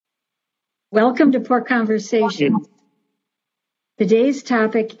Welcome to Port Conversations. Today's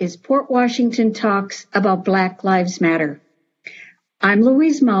topic is Port Washington Talks about Black Lives Matter. I'm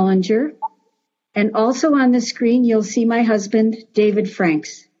Louise Mollinger, and also on the screen you'll see my husband, David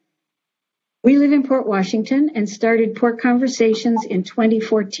Franks. We live in Port Washington and started Port Conversations in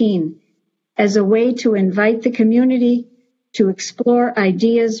 2014 as a way to invite the community to explore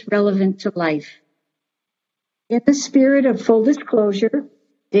ideas relevant to life. In the spirit of full disclosure,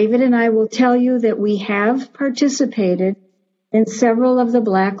 David and I will tell you that we have participated in several of the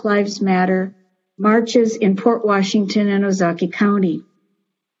Black Lives Matter marches in Port Washington and Ozaukee County.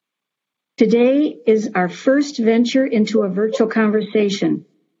 Today is our first venture into a virtual conversation.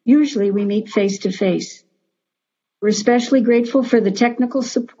 Usually we meet face to face. We're especially grateful for the technical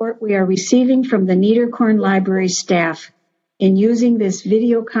support we are receiving from the Niederkorn Library staff in using this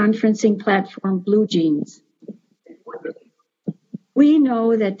video conferencing platform, BlueJeans. We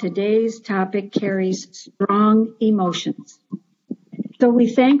know that today's topic carries strong emotions. So we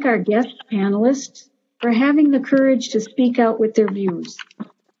thank our guest panelists for having the courage to speak out with their views.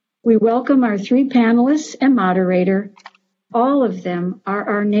 We welcome our three panelists and moderator. All of them are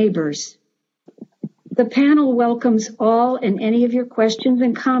our neighbors. The panel welcomes all and any of your questions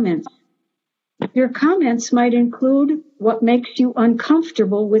and comments. Your comments might include what makes you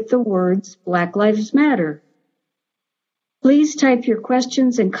uncomfortable with the words Black Lives Matter. Please type your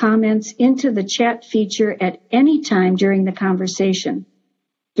questions and comments into the chat feature at any time during the conversation.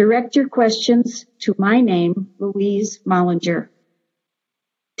 Direct your questions to my name, Louise Mollinger.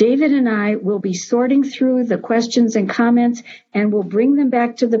 David and I will be sorting through the questions and comments and will bring them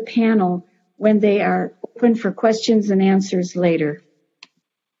back to the panel when they are open for questions and answers later.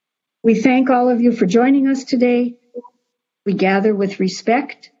 We thank all of you for joining us today. We gather with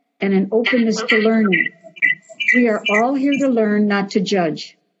respect and an openness to learning. We are all here to learn, not to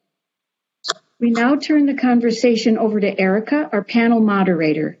judge. We now turn the conversation over to Erica, our panel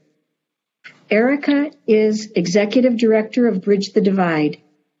moderator. Erica is Executive Director of Bridge the Divide,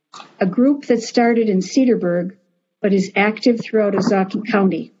 a group that started in Cedarburg but is active throughout Ozaukee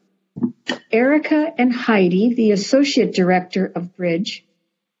County. Erica and Heidi, the Associate Director of Bridge,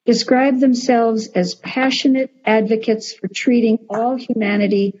 describe themselves as passionate advocates for treating all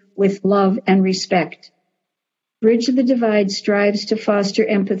humanity with love and respect. Bridge the Divide strives to foster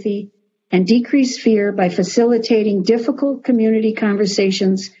empathy and decrease fear by facilitating difficult community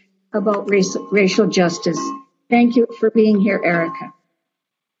conversations about racial justice. Thank you for being here, Erica.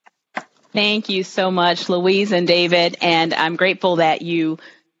 Thank you so much, Louise and David. And I'm grateful that you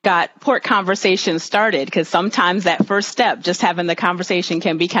got Port Conversations started, because sometimes that first step, just having the conversation,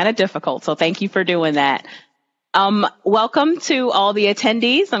 can be kind of difficult. So thank you for doing that. Welcome to all the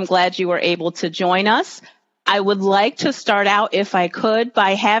attendees. I'm glad you were able to join us. I would like to start out, if I could,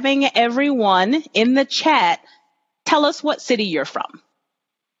 by having everyone in the chat tell us what city you're from.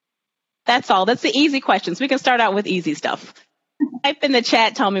 That's all. That's the easy questions. We can start out with easy stuff. Type in the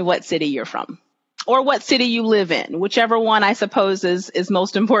chat, tell me what city you're from, or what city you live in, whichever one I suppose is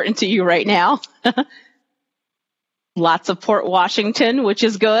most important to you right now. Lots of Port Washington, which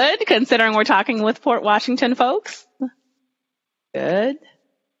is good, considering we're talking with Port Washington folks. Good.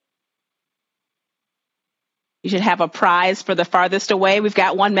 You should have a prize for the farthest away. We've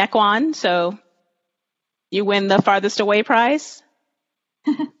got one Mequon, so you win the farthest away prize.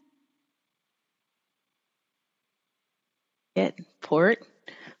 Port.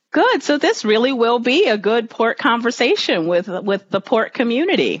 Good. So this really will be a good Port conversation with the Port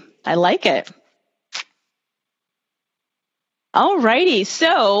community. I like it. All righty.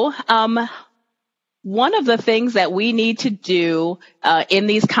 So one of the things that we need to do in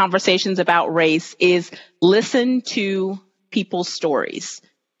these conversations about race is listen to people's stories.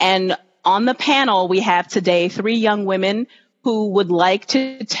 And on the panel, we have today 3 young women who would like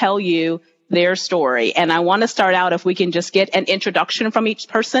to tell you their story. And I want to start out, if we can just get an introduction from each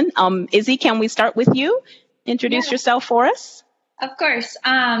person. Izzy, can we start with you? Introduce yourself for us. Of course.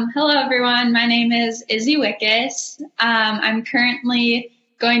 Hello, everyone. My name is Izzy Wickus. I'm currently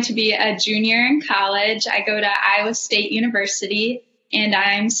going to be a junior in college. I go to Iowa State University, and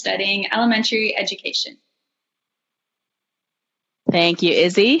I'm studying elementary education. Thank you,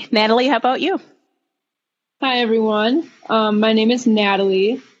 Izzy. Natalie, how about you? Hi, everyone. My name is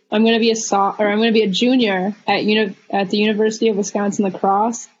Natalie. I'm going to be a junior at the University of Wisconsin-La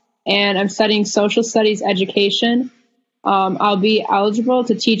Crosse, and I'm studying social studies education. I'll be eligible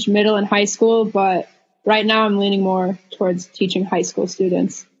to teach middle and high school, but right now I'm leaning more towards teaching high school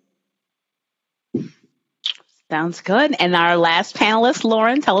students. Sounds good. And our last panelist,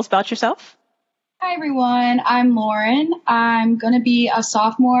 Lauren, tell us about yourself. Hi, everyone. I'm Lauren. I'm going to be a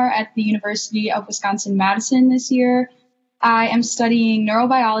sophomore at the University of Wisconsin-Madison this year. I am studying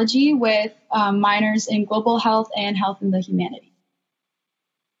neurobiology with minors in global health and health in the humanities.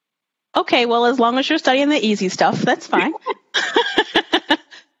 Okay, well, as long as you're studying the easy stuff, that's fine.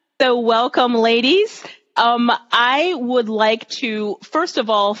 So welcome, ladies. I would like to, first of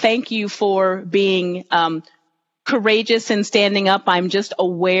all, thank you for being courageous in standing up. I'm just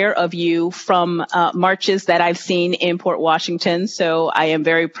aware of you from marches that I've seen in Port Washington. So I am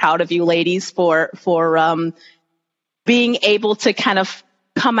very proud of you ladies for being able to kind of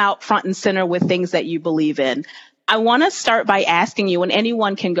come out front and center with things that you believe in. I want to start by asking you, and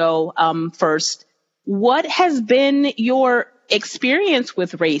anyone can go first, what has been your experience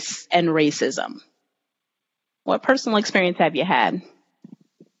with race and racism? What personal experience have you had?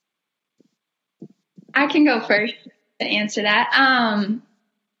 I can go first to answer that.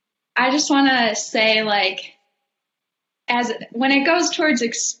 I just want to say, like, when it goes towards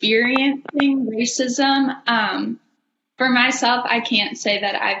experiencing racism, for myself, I can't say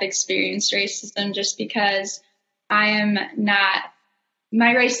that I've experienced racism just because I am not,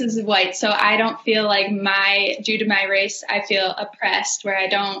 my race is white, so I don't feel like due to my race, I feel oppressed, where I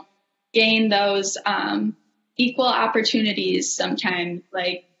don't gain those equal opportunities sometimes,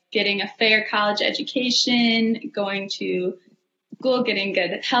 like getting a fair college education, going to school, getting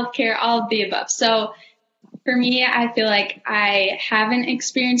good healthcare, all of the above. So for me, I feel like I haven't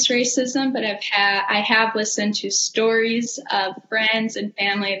experienced racism, but I have listened to stories of friends and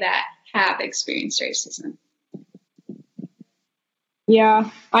family that have experienced racism. Yeah,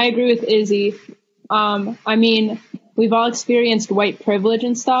 I agree with Izzy. I mean, we've all experienced white privilege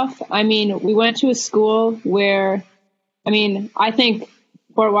and stuff. I mean, we went to a school where, I think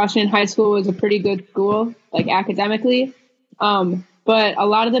Fort Washington High School was a pretty good school, like academically. But a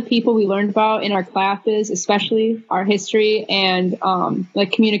lot of the people we learned about in our classes, especially our history and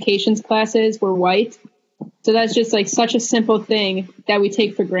like communications classes, were white. So that's just like such a simple thing that we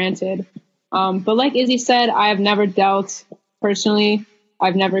take for granted. But like Izzy said, I have never dealt personally.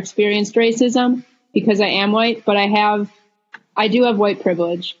 I've never experienced racism because I am white, but I do have white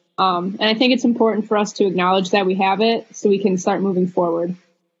privilege. And I think it's important for us to acknowledge that we have it so we can start moving forward.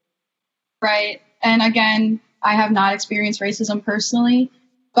 Right. And again, I have not experienced racism personally,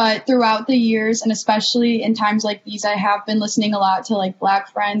 but throughout the years, and especially in times like these, I have been listening a lot to like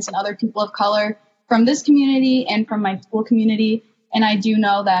Black friends and other people of color from this community and from my school community. And I do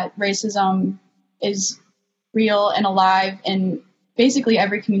know that racism is real and alive in basically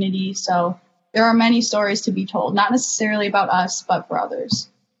every community. So there are many stories to be told, not necessarily about us, but for others.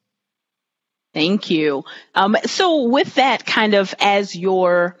 Thank you. So with that kind of as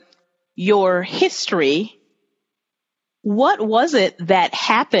your history, what was it that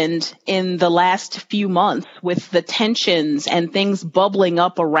happened in the last few months with the tensions and things bubbling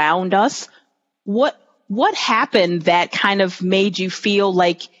up around us? What happened that kind of made you feel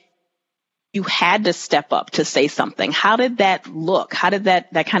like you had to step up to say something? How did that look? How did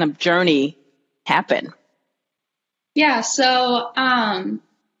that kind of journey happen? Yeah, so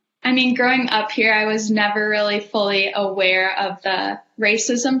growing up here, I was never really fully aware of the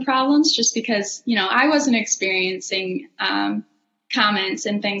racism problems just because, I wasn't experiencing comments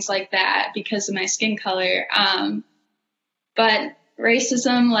and things like that because of my skin color. But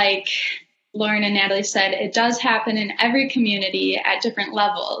racism, like Lauren and Natalie said, it does happen in every community at different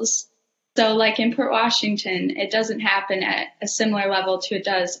levels. So like in Port Washington, it doesn't happen at a similar level to it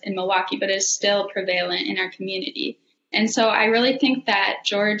does in Milwaukee, but it's still prevalent in our community. And so I really think that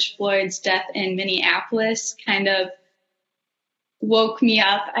George Floyd's death in Minneapolis kind of woke me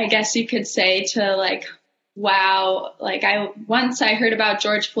up, I guess you could say, to like, wow, like once I heard about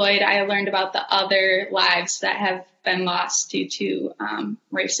George Floyd, I learned about the other lives that have been lost due to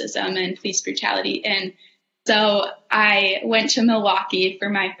racism and police brutality. And so I went to Milwaukee for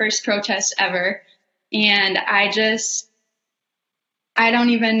my first protest ever. And I don't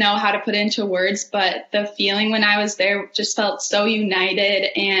even know how to put into words, but the feeling when I was there just felt so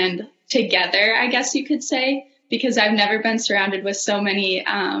united and together, I guess you could say, because I've never been surrounded with so many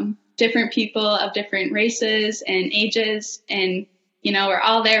different people of different races and ages. And, we're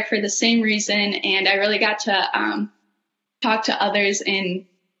all there for the same reason. And I really got to talk to others and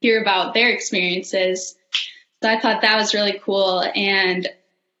hear about their experiences. So I thought that was really cool. And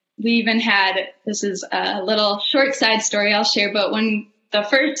we even had, this is a little short side story I'll share, but when the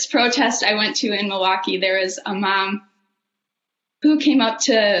first protest I went to in Milwaukee, there was a mom who came up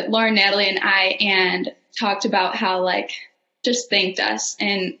to Lauren, Natalie, and I and talked about how, like, just thanked us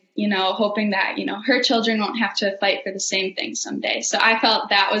and, hoping that, her children won't have to fight for the same thing someday. So I felt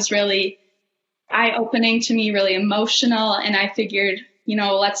that was really eye-opening to me, really emotional. And I figured,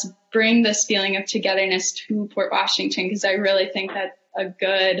 let's bring this feeling of togetherness to Port Washington, because I really think that's a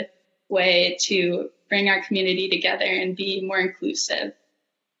good way to bring our community together and be more inclusive.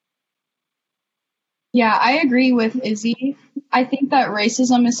 Yeah, I agree with Izzy. I think that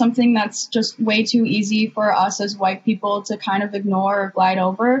racism is something that's just way too easy for us as white people to kind of ignore or glide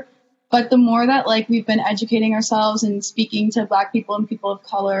over. But the more that we've been educating ourselves and speaking to Black people and people of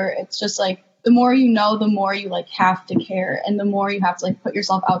color, it's just the more you know, the more you have to care, and the more you have to put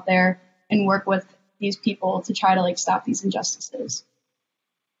yourself out there and work with these people to try to stop these injustices.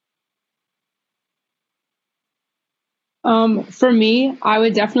 For me, I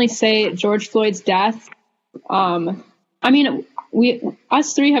would definitely say George Floyd's death. Us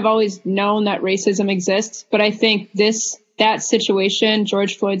three have always known that racism exists, but I think that situation,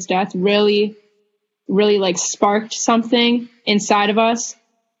 George Floyd's death, really sparked something inside of us.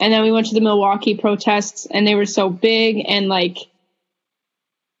 And then we went to the Milwaukee protests, and they were so big, and like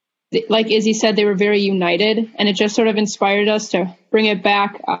Izzy said, they were very united, and it just sort of inspired us to bring it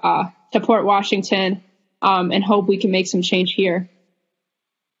back to Port Washington, and hope we can make some change here.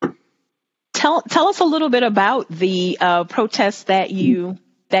 Tell us a little bit about the protests that you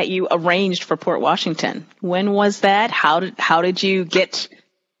arranged for Port Washington. When was that? How did you get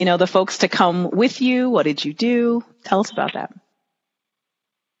the folks to come with you? What did you do? Tell us about that.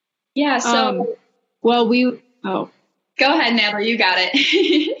 Yeah. So, go ahead, Natalie. You got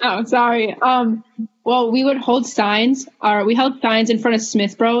it. Oh, sorry. We would hold signs. We held signs in front of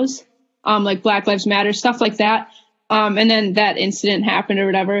Smith Bros, like Black Lives Matter, stuff like that. And then that incident happened or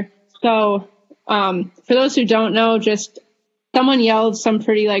whatever. So, for those who don't know, just someone yelled some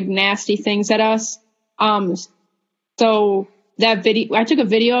pretty nasty things at us. So that video, I took a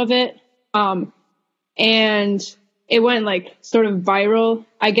video of it, and it went sort of viral,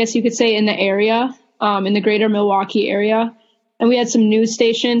 I guess you could say, in the area, in the greater Milwaukee area. And we had some news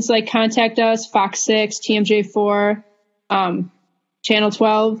stations contact us, Fox 6, TMJ4, Channel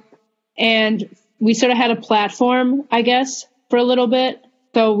 12. And we sort of had a platform, I guess, for a little bit.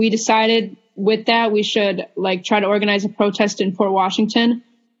 So we decided with that we should try to organize a protest in Port Washington.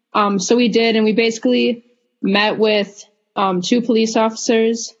 So we did, and we basically met with 2 police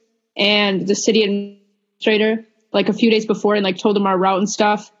officers and the city administrator a few days before, and told them our route and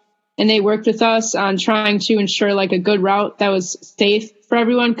stuff. And they worked with us on trying to ensure a good route that was safe for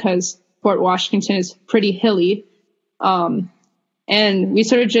everyone, because Port Washington is pretty hilly. And we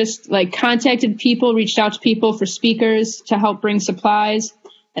sort of just contacted people, reached out to people for speakers to help bring supplies.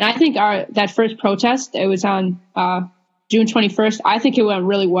 And I think that first protest, it was on June 21st. I think it went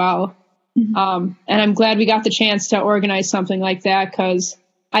really well. And I'm glad we got the chance to organize something like that, because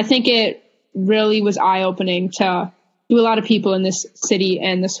I think it really was eye-opening to a lot of people in this city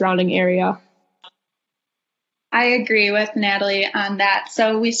and the surrounding area. I agree with Natalie on that.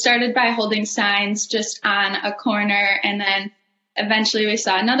 So we started by holding signs just on a corner, and then eventually we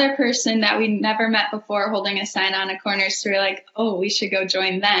saw another person that we never met before holding a sign on a corner. So we were like, oh, we should go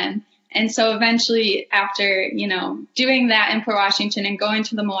join them. And so eventually, after, doing that in Port Washington and going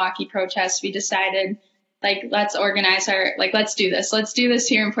to the Milwaukee protests, we decided, let's organize let's do this. Let's do this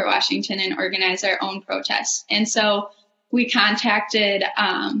here in Port Washington and organize our own protests. And so we contacted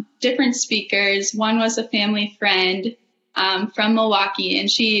different speakers. One was a family friend from Milwaukee, and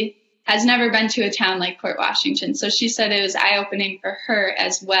she has never been to a town like Port Washington. So she said it was eye-opening for her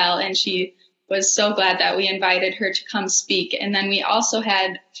as well, and she was so glad that we invited her to come speak. And then we also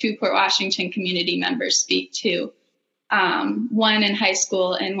had 2 Port Washington community members speak too, one in high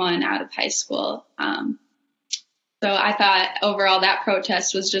school and one out of high school. So I thought overall that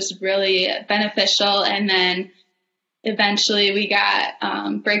protest was just really beneficial. And then eventually we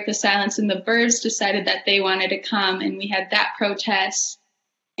got Break the Silence, and the Birds decided that they wanted to come, and we had that protest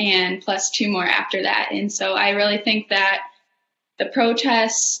and plus 2 more after that. And so I really think that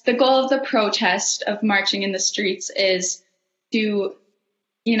the goal of the protest of marching in the streets is to,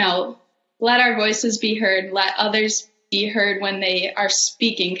 let our voices be heard, let others be heard when they are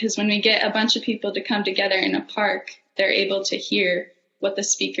speaking. Because when we get a bunch of people to come together in a park, they're able to hear what the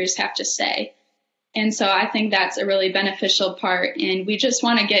speakers have to say. And so I think that's a really beneficial part. And we just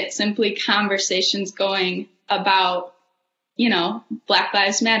want to get simply conversations going about, Black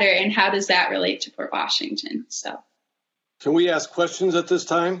Lives Matter and how does that relate to Port Washington. So. Can we ask questions at this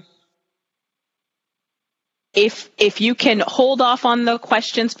time? If you can hold off on the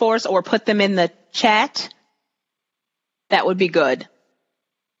questions for us or put them in the chat, that would be good.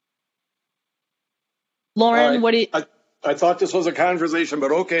 Lauren, right. What do you... I thought this was a conversation,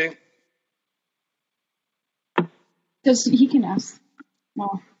 but okay. Because he can ask.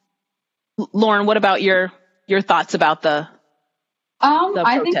 Well. Lauren, what about your thoughts about the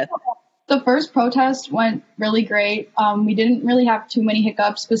I think protest? the first protest went really great. We didn't really have too many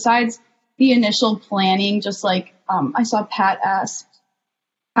hiccups besides the initial planning. Just like I saw Pat asked,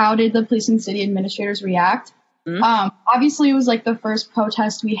 how did the police and city administrators react? Obviously, it was like the first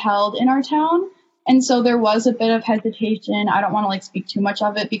protest we held in our town. And so there was a bit of hesitation. I don't want to like speak too much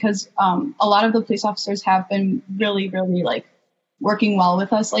of it because a lot of the police officers have been really, really like working well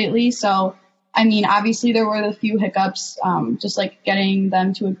with us lately. So, I mean, obviously there were a few hiccups, just like getting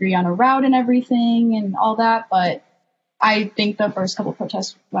them to agree on a route and everything and all that. But I think the first couple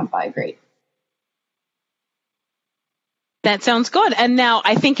protests went by great. That sounds good. And now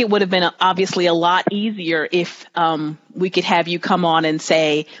I think it would have been obviously a lot easier if we could have you come on and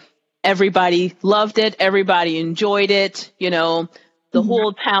say, everybody loved it, everybody enjoyed it, the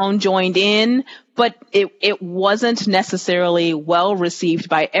whole town joined in, but it wasn't necessarily well received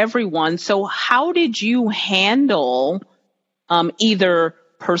by everyone. So how did you handle either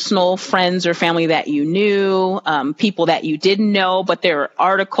personal friends or family that you knew, people that you didn't know, but there are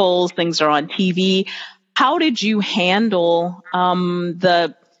articles, things are on TV. How did you handle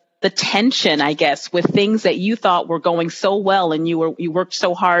the tension, I guess, with things that you thought were going so well and you worked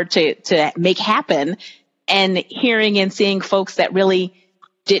so hard to make happen, and hearing and seeing folks that really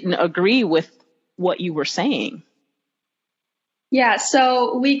didn't agree with what you were saying? Yeah,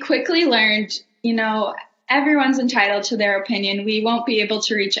 so we quickly learned, everyone's entitled to their opinion. We won't be able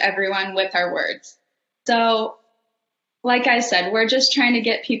to reach everyone with our words. So, like I said, we're just trying to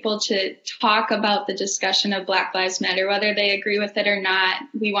get people to talk about the discussion of Black Lives Matter, whether they agree with it or not.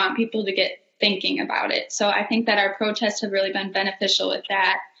 We want people to get thinking about it. So I think that our protests have really been beneficial with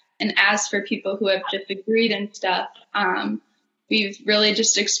that. And as for people who have disagreed and stuff, we've really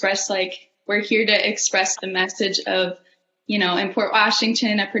just expressed, we're here to express the message of, in Port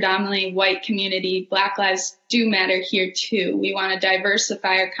Washington, a predominantly white community, Black lives do matter here too. We want to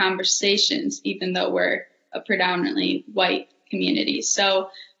diversify our conversations, even though we're a predominantly white community.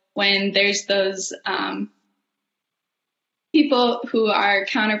 So when there's those people who are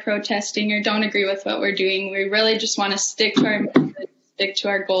counter-protesting or don't agree with what we're doing, we really just want to stick to our message, stick to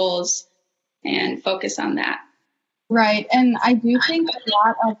our goals, and focus on that. Right. And I do think a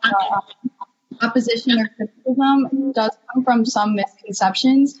lot of opposition or criticism does come from some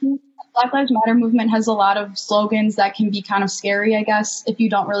misconceptions. The Black Lives Matter movement has a lot of slogans that can be kind of scary, I guess, if you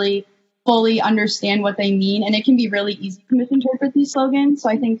don't really fully understand what they mean. And it can be really easy to misinterpret these slogans. So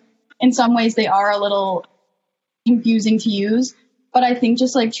I think in some ways they are a little confusing to use. But I think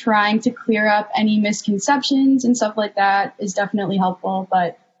just trying to clear up any misconceptions and stuff like that is definitely helpful.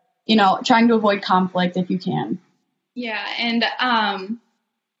 But, trying to avoid conflict if you can. Yeah. And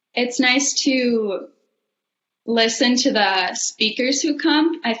it's nice to listen to the speakers who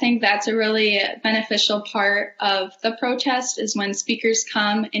come. I think that's a really beneficial part of the protest is when speakers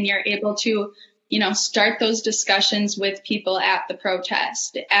come and you're able to, start those discussions with people at the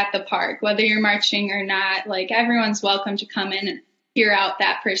protest, at the park, whether you're marching or not. Everyone's welcome to come in and hear out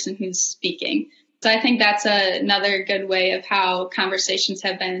that person who's speaking. So I think that's another good way of how conversations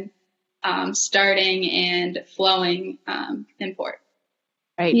have been starting and flowing in Port.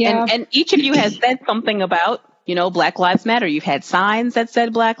 Right. Yeah. And each of you has said something about, Black Lives Matter. You've had signs that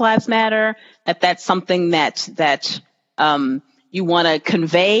said Black Lives Matter, that's something that you want to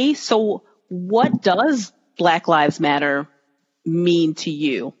convey. So what does Black Lives Matter mean to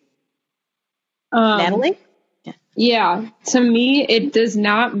you? Natalie? Yeah. To me, it does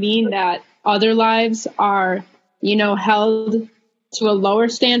not mean that other lives are, held to a lower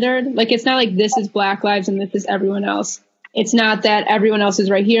standard. It's not like this is Black lives and this is everyone else. It's not that everyone else is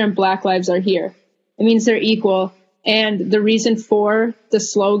right here and Black lives are here. It means they're equal. And the reason for the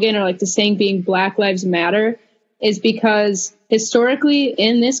slogan or the saying being Black Lives Matter is because historically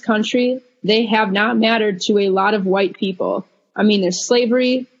in this country, they have not mattered to a lot of white people. I mean, there's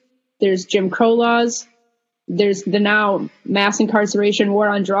slavery, there's Jim Crow laws, there's the now mass incarceration war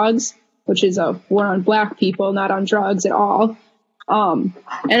on drugs, which is a war on Black people, not on drugs at all. And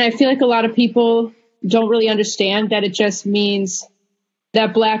I feel like a lot of people don't really understand that it just means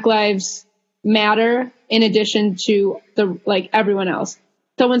that Black lives matter in addition to everyone else.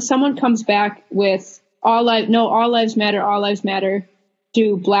 So when someone comes back with all lives matter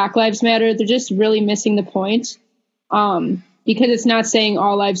to Black Lives Matter, they're just really missing the point. Because it's not saying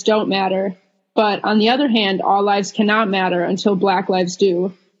all lives don't matter, but on the other hand, all lives cannot matter until Black lives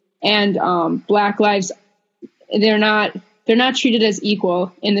do. And Black lives, they're not treated as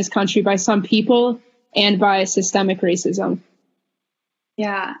equal in this country by some people and by systemic racism.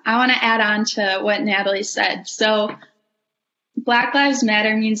 Yeah, I want to add on to what Natalie said. So Black Lives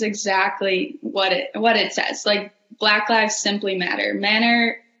Matter means exactly what it says. Like, Black lives simply matter.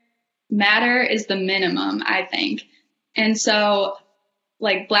 Matter is the minimum, I think. And so,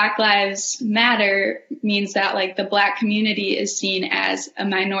 like, Black Lives Matter means that, like, the Black community is seen as a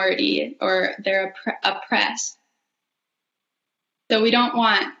minority, or they're oppressed. So we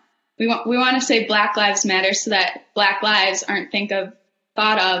want to say Black Lives Matter so that Black lives aren't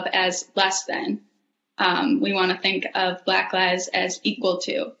thought of as less than. We want to think of Black lives as equal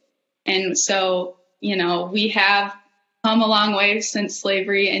to. And so, we have come a long way since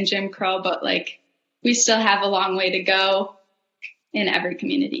slavery and Jim Crow, but, like, we still have a long way to go in every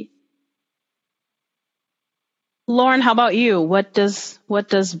community. Lauren, how about you? What does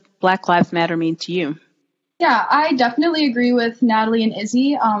Black Lives Matter mean to you? Yeah, I definitely agree with Natalie and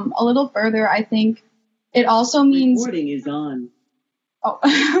Izzy. A little further, I think it also means... Recording is on. Oh,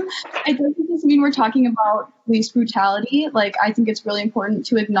 it doesn't just mean we're talking about police brutality. Like, I think it's really important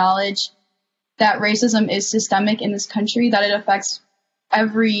to acknowledge that racism is systemic in this country, that it affects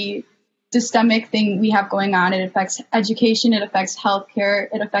every systemic thing we have going on. It affects education, it affects healthcare,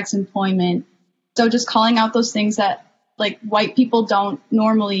 it affects employment. So just calling out those things that, like, white people don't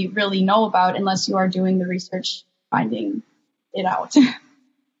normally really know about unless you are doing the research, finding it out.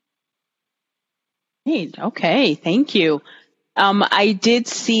 Great. Okay. Thank you. I did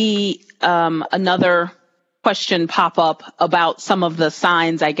see another question pop up about some of the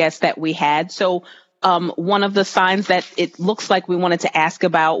signs, I guess, that we had. So one of the signs that it looks like we wanted to ask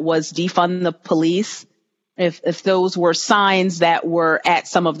about was defund the police. If those were signs that were at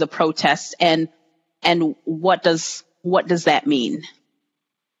some of the protests, and what does that mean?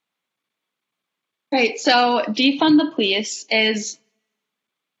 Right. So defund the police is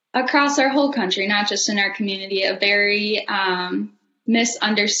across our whole country, not just in our community, a very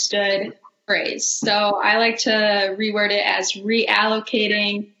misunderstood phrase. So I like to reword it as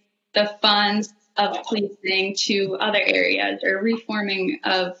reallocating the funds of policing to other areas, or reforming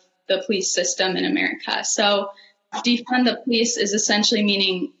of the police system in America. So defund the police is essentially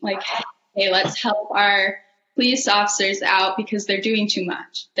meaning, like, hey, let's help our police officers out because they're doing too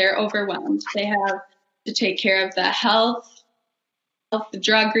much. They're overwhelmed. They have to take care of the health, the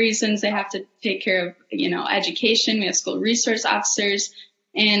drug reasons. They have to take care of, education. We have school resource officers.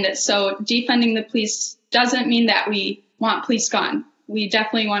 And so defunding the police doesn't mean that we want police gone. We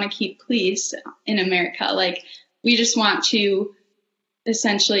definitely want to keep police in America. Like, we just want to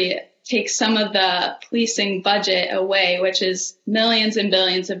essentially take some of the policing budget away, which is millions and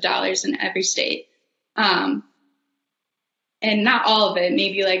billions of dollars in every state. And not all of it,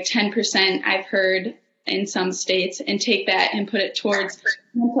 maybe like 10% I've heard in some states, and take that and put it towards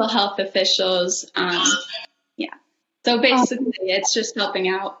mental health officials. So basically it's just helping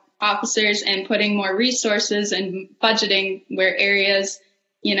out officers and putting more resources and budgeting where areas,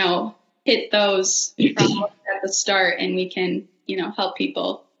 hit those problems at the start, and we can, help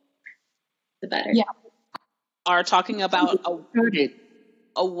people the better. Yeah. Are talking about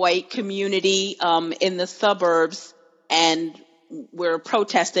a white community in the suburbs, and we're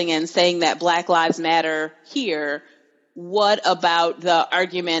protesting and saying that Black Lives Matter here. What about the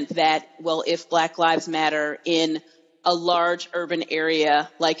argument that, well, if Black Lives Matter in a large urban area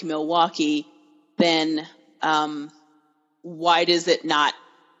like Milwaukee, then why does it not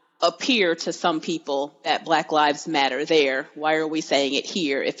appear to some people that Black Lives Matter there? Why are we saying it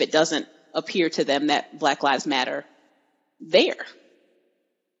here if it doesn't appear to them that Black Lives Matter there?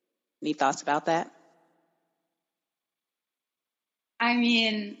 Any thoughts about that? I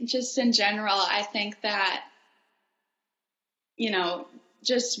mean, just in general, I think that,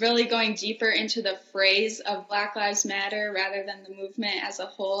 just really going deeper into the phrase of Black Lives Matter rather than the movement as a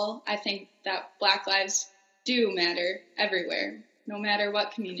whole, I think that Black lives do matter everywhere, no matter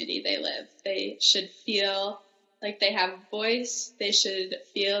what community they live. They should feel like they have a voice. They should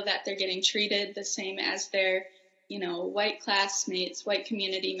feel that they're getting treated the same as their, white classmates, white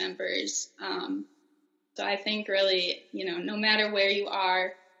community members. So I think really, no matter where you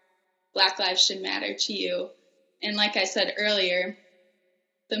are, Black lives should matter to you. And like I said earlier,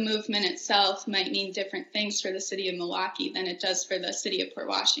 the movement itself might mean different things for the city of Milwaukee than it does for the city of Port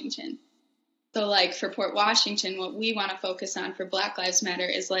Washington. So like for Port Washington, what we want to focus on for Black Lives Matter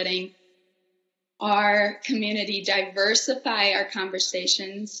is letting our community diversify our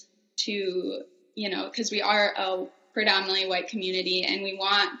conversations to, because we are a predominantly white community, and we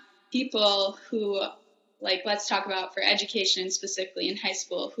want people who, like, let's talk about for education specifically in high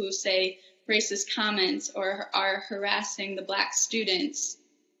school, who say racist comments or are harassing the Black students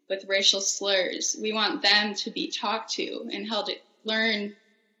with racial slurs. We want them to be talked to and held to learn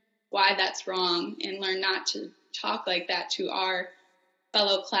why that's wrong, and learn not to talk like that to our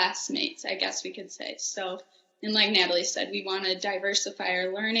fellow classmates, I guess we could say. So, and like Natalie said, we want to diversify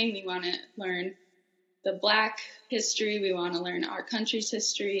our learning. We want to learn the Black history. We want to learn our country's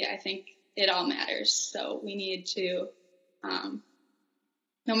history. I think it all matters. So we need to,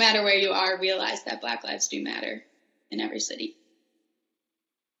 no matter where you are, realize that Black lives do matter in every city.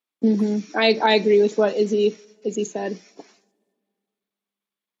 Mm-hmm. I agree with what Izzy said.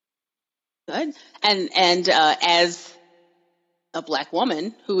 Good. And as a Black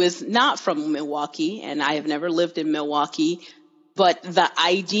woman who is not from Milwaukee, and I have never lived in Milwaukee, but the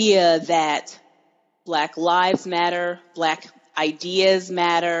idea that Black lives matter, Black ideas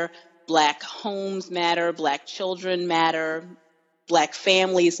matter, Black homes matter, Black children matter, Black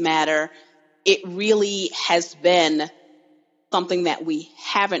families matter, it really has been something that we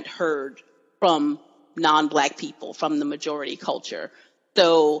haven't heard from non-Black people, from the majority culture.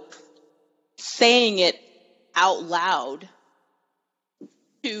 So saying it out loud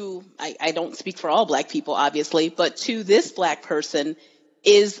to, I don't speak for all Black people, obviously, but to this Black person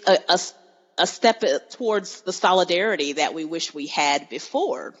is a step towards the solidarity that we wish we had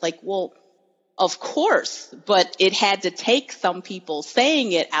before. Like, well, of course, but it had to take some people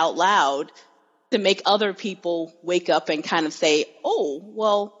saying it out loud to make other people wake up and kind of say, oh,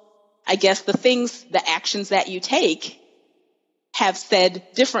 well, I guess the actions that you take have said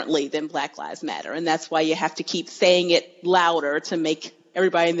differently than Black Lives Matter. And that's why you have to keep saying it louder to make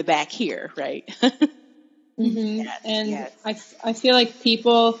everybody in the back hear, right? Mm-hmm. I feel like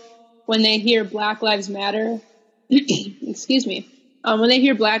people, when they hear Black Lives Matter, excuse me, when they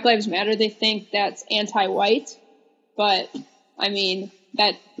hear Black Lives Matter, they think that's anti-white. But I mean,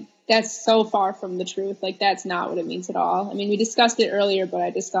 that's so far from the truth. Like, that's not what it means at all. I mean, we discussed it earlier, but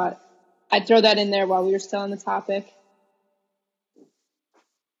I just thought I'd throw that in there while we were still on the topic.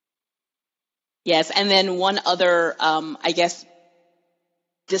 Yes, and then one other, I guess,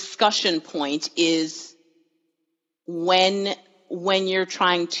 discussion point is when you're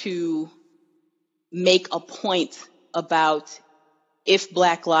trying to make a point about if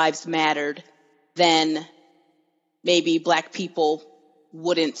Black lives mattered, then maybe Black people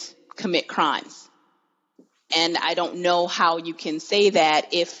wouldn't commit crimes. And I don't know how you can say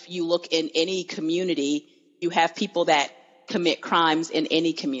that if you look in any community, you have people that commit crimes in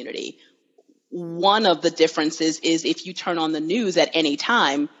any community. One of the differences is if you turn on the news at any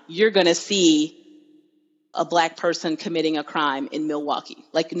time, you're going to see a Black person committing a crime in Milwaukee.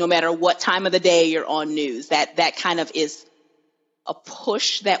 Like, no matter what time of the day you're on news, that kind of is a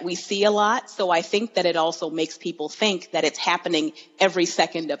push that we see a lot. So I think that it also makes people think that it's happening every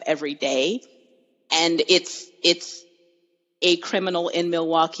second of every day. And it's a criminal in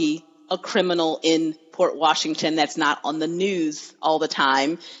Milwaukee, a criminal in Port Washington that's not on the news all the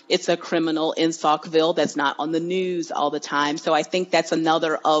time. It's a criminal in Saukville that's not on the news all the time. So I think that's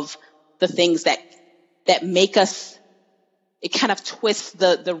another of the things that make us, it kind of twists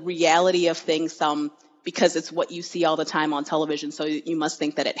the reality of things some, because it's what you see all the time on television. So you must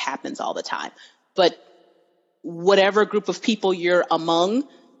think that it happens all the time. But whatever group of people you're among,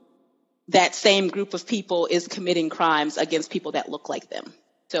 that same group of people is committing crimes against people that look like them.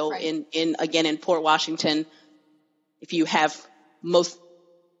 So right. in Port Washington, if you have mostly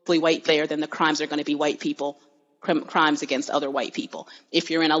white there, then the crimes are going to be white people, crimes against other white people. If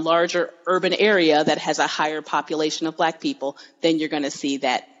you're in a larger urban area that has a higher population of Black people, then you're going to see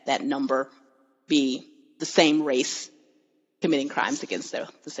that number be the same race committing crimes against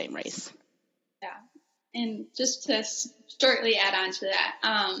the same race. Yeah. And just to shortly add on to that,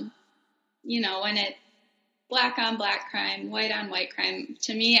 when it Black on Black crime, white on white crime,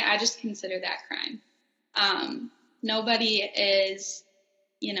 to me, I just consider that crime. Nobody is,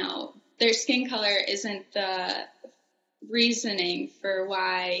 their skin color isn't the reasoning for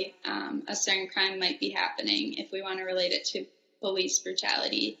why a certain crime might be happening if we want to relate it to police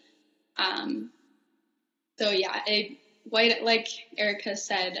brutality. White, like Erica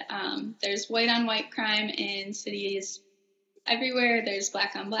said, there's white on white crime in cities everywhere. There's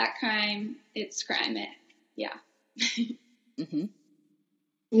Black on Black crime. It's crime. Yeah. Mm-hmm.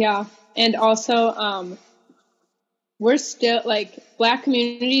 Yeah. And also, we're still, Black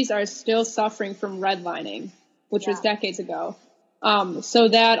communities are still suffering from redlining, which was decades ago. So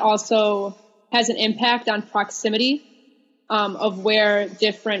that also has an impact on proximity of where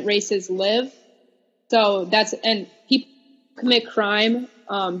different races live. So and people commit crime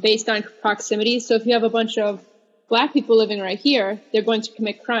based on proximity. So if you have a bunch of Black people living right here, they're going to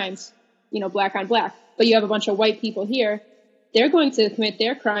commit crimes, Black on Black. But you have a bunch of white people here, they're going to commit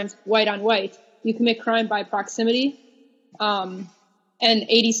their crimes white on white. You commit crime by proximity. And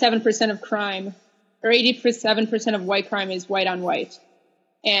 87% of crime 87% of white crime is white on white.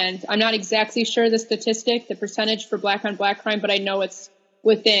 And I'm not exactly sure the statistic, the percentage for black on black crime, but I know it's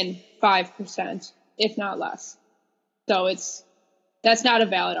within 5%, if not less. So that's not a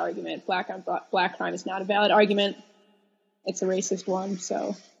valid argument. Black on black crime is not a valid argument. It's a racist one.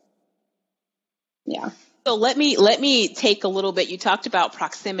 So, yeah. So let me take a little bit. You talked about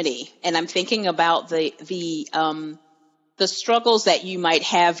proximity, and I'm thinking about the struggles that you might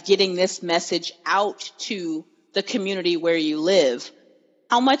have getting this message out to the community where you live.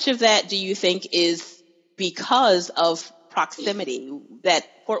 How much of that do you think is because of proximity, that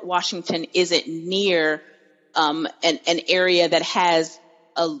Port Washington isn't near an area that has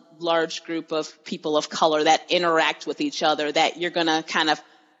a large group of people of color that interact with each other, that you're going to kind of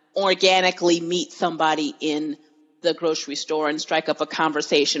organically meet somebody in the grocery store and strike up a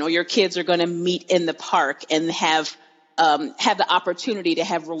conversation, or your kids are going to meet in the park and have the opportunity to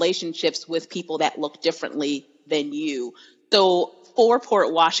have relationships with people that look differently than you. So for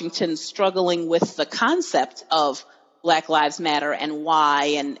Port Washington, struggling with the concept of Black Lives Matter and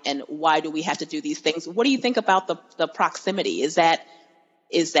why, and why do we have to do these things? What do you think about the proximity? Is that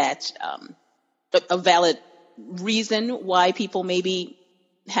a valid reason why people may be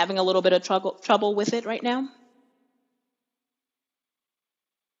having a little bit of trouble with it right now?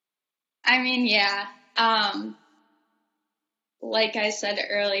 I mean, yeah. Like I said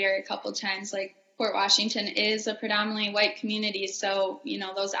earlier a couple times, like Port Washington is a predominantly white community. So,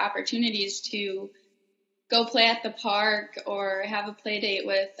 those opportunities to go play at the park or have a play date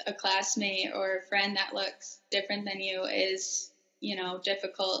with a classmate or a friend that looks different than you is,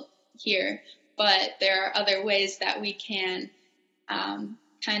 difficult here. But there are other ways that we can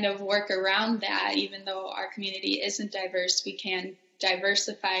kind of work around that. Even though our community isn't diverse, we can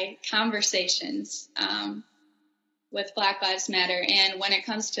diversify conversations with Black Lives Matter. And when it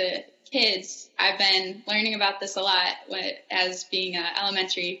comes to kids, I've been learning about this a lot as being an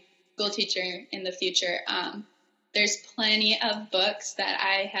elementary school teacher in the future. There's plenty of books that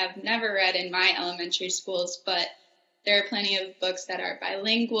I have never read in my elementary schools, but there are plenty of books that are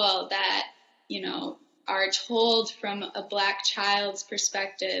bilingual that, are told from a Black child's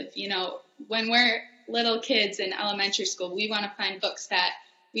perspective. When we're little kids in elementary school, we want to find books that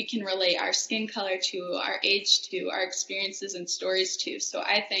we can relate our skin color to, our age to, our experiences and stories to. So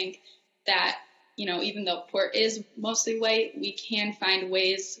I think that, even though Port is mostly white, we can find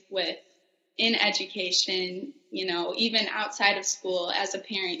ways in education, even outside of school, as a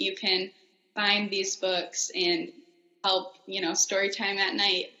parent, you can find these books and help, story time at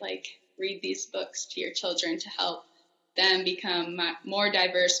night, like read these books to your children to help them become more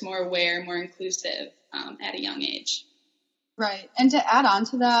diverse, more aware, more inclusive at a young age. Right. And to add on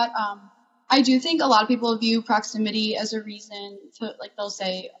to that, I do think a lot of people view proximity as a reason to, they'll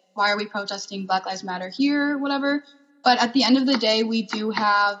say, why are we protesting Black Lives Matter here, whatever. But at the end of the day, we do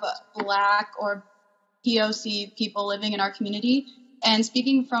have Black or POC people living in our community. And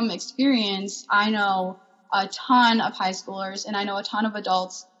speaking from experience, I know a ton of high schoolers and I know a ton of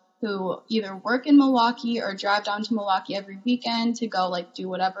adults who either work in Milwaukee or drive down to Milwaukee every weekend to go do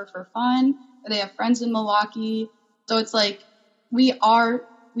whatever for fun, or they have friends in Milwaukee. So it's we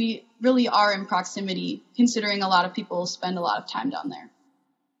really are in proximity, considering a lot of people spend a lot of time down there.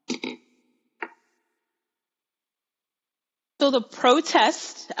 So the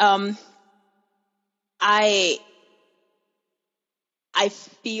protest, I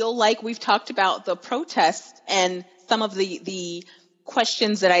feel like we've talked about the protest, and some of the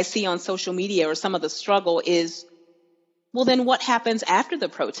questions that I see on social media, or some of the struggle is, well, then what happens after the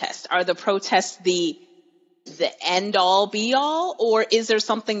protest? Are the protests the end all be all, or is there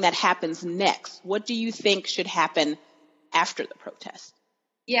something that happens next? What do you think should happen after the protest?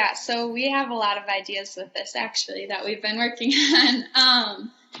 Yeah, so we have a lot of ideas with this, actually, that we've been working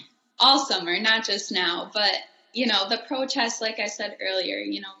on all summer, not just now. But, the protest, like I said earlier,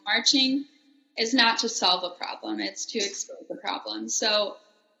 marching is not to solve a problem, it's to expose the problem. So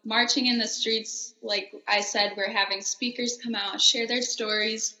marching in the streets, like I said, we're having speakers come out, share their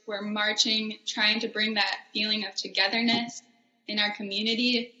stories. We're marching, trying to bring that feeling of togetherness in our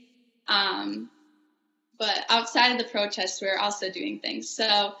community. But outside of the protests, we're also doing things.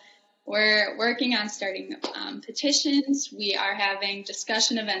 So we're working on starting petitions. We are having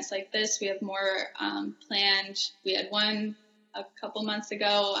discussion events like this. We have more planned. We had one a couple months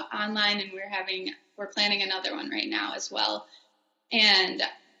ago online, and we're planning another one right now as well. And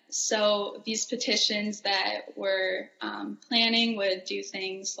so these petitions that we're planning would do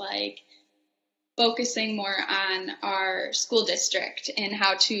things like focusing more on our school district and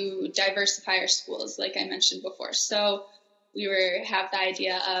how to diversify our schools, like I mentioned before. So we have the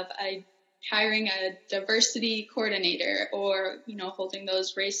idea of a hiring a diversity coordinator, or, holding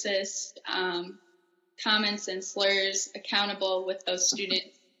those racist comments and slurs accountable with those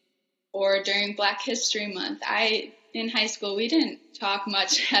students. Or during Black History Month, in high school, we didn't talk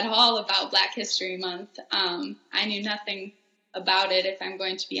much at all about Black History Month. I knew nothing about it, if I'm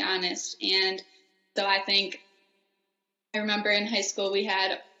going to be honest. And so I remember in high school, we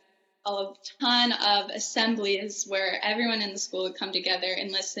had a ton of assemblies where everyone in the school would come together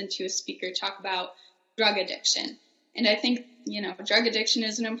and listen to a speaker talk about drug addiction. And I think, drug addiction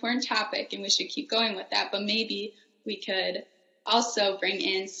is an important topic and we should keep going with that, but maybe we could also bring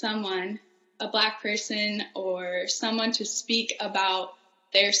in someone, a Black person or someone, to speak about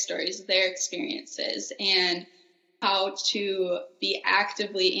their stories, their experiences, and how to be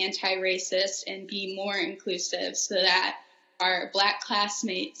actively anti-racist and be more inclusive so that our Black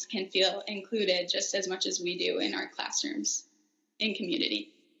classmates can feel included just as much as we do in our classrooms and community.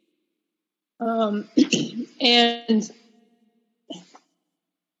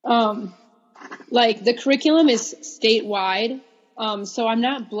 Like the curriculum is statewide. So I'm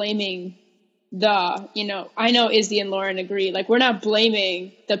not blaming I know Izzy and Lauren agree, like we're not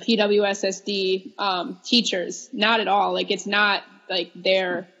blaming the PWSSD teachers, not at all. Like it's not like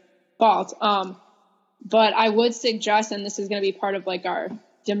their fault. But I would suggest, and this is going to be part of like our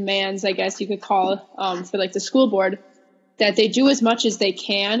demands, I guess you could call for like the school board, that they do as much as they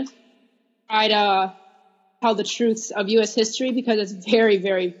can try to tell the truths of U.S. history, because it's very,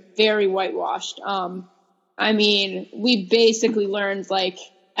 very, very whitewashed. I mean, we basically learned like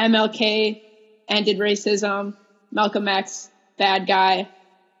MLK ended racism, Malcolm X, bad guy,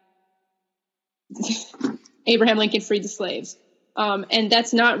 Abraham Lincoln freed the slaves. And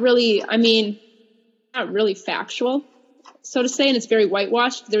that's not really, not really factual, so to say, and it's very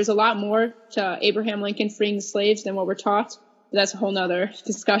whitewashed. There's a lot more to Abraham Lincoln freeing the slaves than what we're taught. But that's a whole nother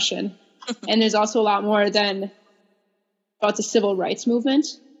discussion. And there's also a lot more about the civil rights movement.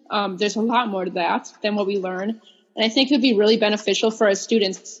 There's a lot more to that than what we learn. And I think it would be really beneficial for our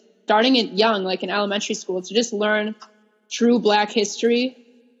students, starting at young, like in elementary school, to just learn true Black history,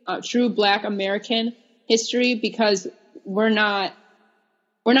 true Black American history, because we're not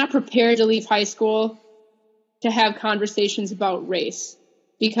prepared to leave high school to have conversations about race,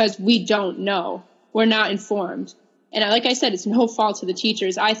 because we don't know. We're not informed. And like I said, it's no fault of the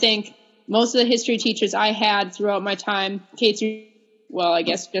teachers. I think most of the history teachers I had throughout my time, K through, well, I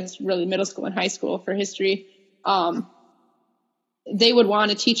guess just really middle school and high school for history, they would want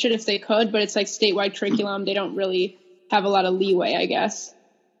to teach it if they could, but it's like statewide curriculum. They don't really have a lot of leeway, I guess.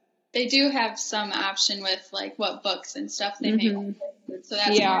 They do have some option with like what books and stuff they may want to include. So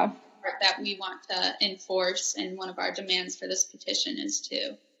that's part that we want to enforce, and one of our demands for this petition is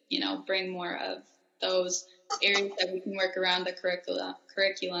to, bring more of those areas that we can work around the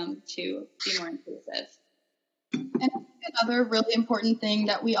curriculum to be more inclusive. And another really important thing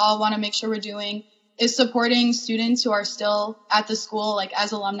that we all want to make sure we're doing is supporting students who are still at the school, like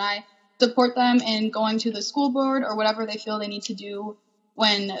as alumni. Support them in going to the school board or whatever they feel they need to do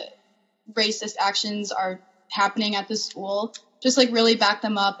when racist actions are happening at the school. Just like really back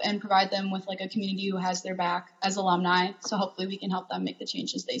them up and provide them with like a community who has their back as alumni. So hopefully we can help them make the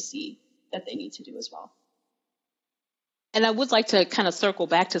changes they see that they need to do as well. And I would like to kind of circle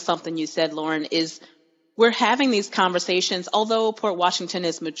back to something you said, Lauren, is we're having these conversations, although Port Washington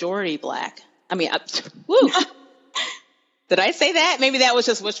is majority Black. Did I say that? Maybe that was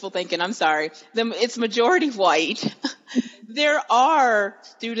just wishful thinking. I'm sorry. It's majority white. There are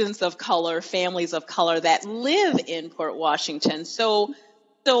students of color, families of color that live in Port Washington. So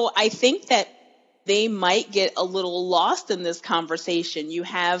I think that they might get a little lost in this conversation. You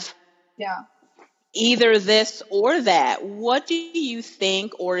have either this or that. What do you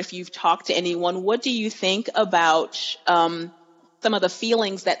think, or if you've talked to anyone, what do you think about some of the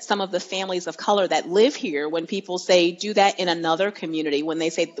feelings that some of the families of color that live here, when people say do that in another community, when they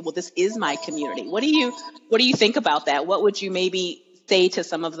say, well, this is my community? What do you think about that? What would you maybe say to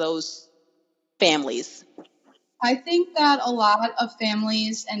some of those families? I think that a lot of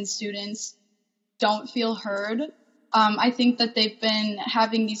families and students don't feel heard. I think that they've been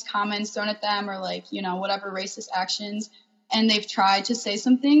having these comments thrown at them, or like, whatever racist actions, and they've tried to say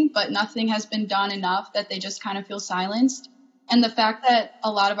something, but nothing has been done enough that they just kind of feel silenced. And the fact that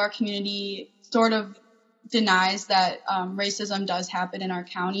a lot of our community sort of denies that racism does happen in our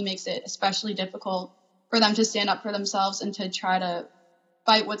county makes it especially difficult for them to stand up for themselves and to try to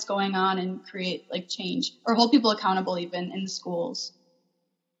fight what's going on and create like change, or hold people accountable even in the schools.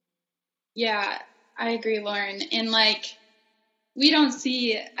 Yeah, I agree, Lauren. And like,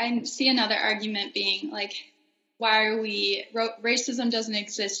 I see another argument being like, racism doesn't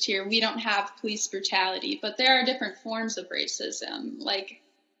exist here. We don't have police brutality, but there are different forms of racism, like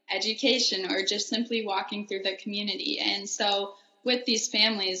education or just simply walking through the community. And so with these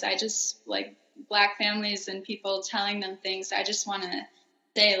families, I just like Black families and people telling them things, I just want to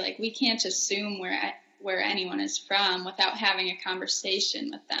say, like, we can't assume where anyone is from without having a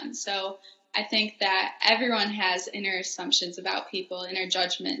conversation with them. So I think that everyone has inner assumptions about people, inner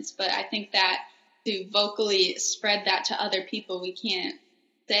judgments, but I think that to vocally spread that to other people, we can't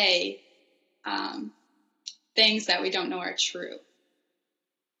say things that we don't know are true.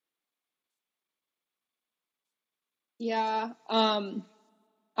 Yeah.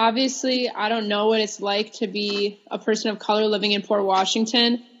 Obviously, I don't know what it's like to be a person of color living in Port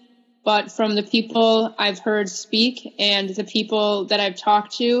Washington, but from the people I've heard speak and the people that I've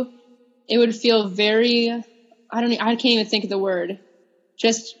talked to, it would feel very, I can't even think of the word,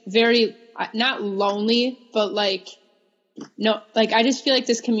 just very, not lonely, but like, no, like I just feel like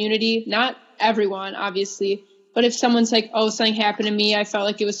this community, not everyone, obviously, but if someone's like, oh, something happened to me, I felt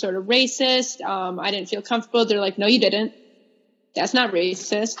like it was sort of racist, I didn't feel comfortable, they're like, no, you didn't. That's not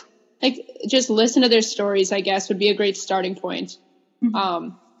racist. Like, just listen to their stories, I guess, would be a great starting point.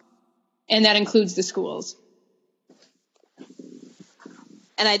 Mm-hmm. And that includes the schools.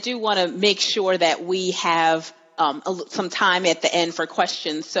 And I do want to make sure that we have some time at the end for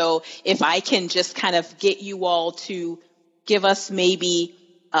questions. So if I can just kind of get you all to give us maybe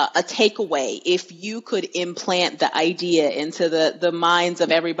a takeaway, if you could implant the idea into the minds of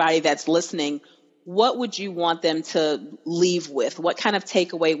everybody that's listening, what would you want them to leave with? What kind of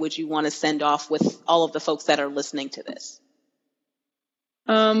takeaway would you want to send off with all of the folks that are listening to this?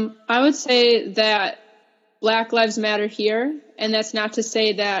 I would say that Black lives matter here. And that's not to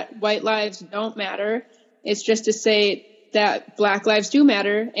say that white lives don't matter. It's just to say that Black lives do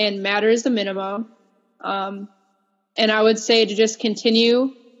matter, and matter is the minimum. And I would say to just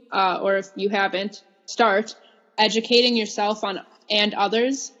continue, or if you haven't, start educating yourself and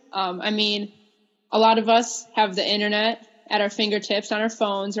others. I mean, a lot of us have the internet at our fingertips on our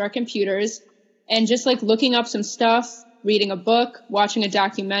phones or our computers, and just like looking up some stuff, reading a book, watching a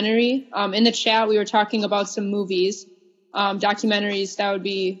documentary. In the chat, we were talking about some movies, documentaries that would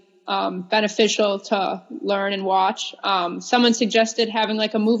be beneficial to learn and watch. Someone suggested having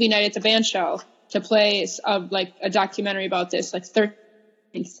like a movie night at the band shell to play like a documentary about this, like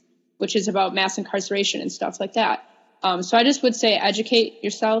 13th, which is about mass incarceration and stuff like that. So I just would say educate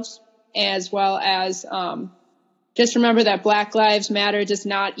yourselves, as well as just remember that Black lives matter does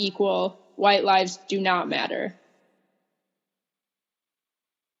not equal white lives do not matter.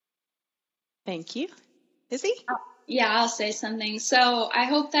 Thank you. Izzy? Yeah, I'll say something. So I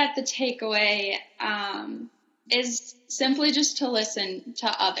hope that the takeaway is simply just to listen to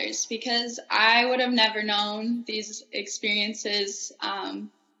others, because I would have never known these experiences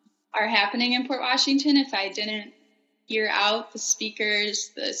are happening in Port Washington if I didn't hear out the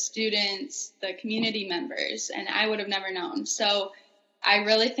speakers, the students, the community members, and I would have never known. So I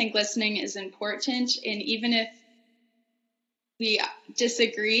really think listening is important. And even if we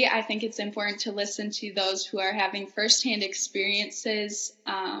disagree, I think it's important to listen to those who are having firsthand experiences.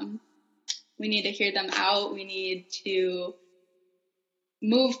 We need to hear them out. We need to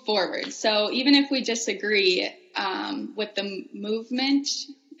move forward. So even if we disagree with the movement,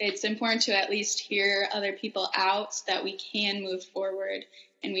 it's important to at least hear other people out so that we can move forward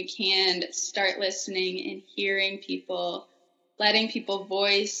and we can start listening and hearing people, letting people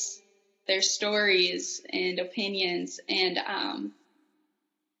voice their stories and opinions, and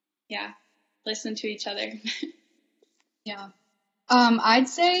listen to each other. Yeah. I'd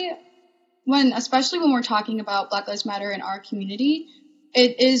say especially when we're talking about Black Lives Matter in our community,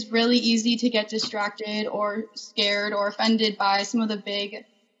 it is really easy to get distracted or scared or offended by some of the big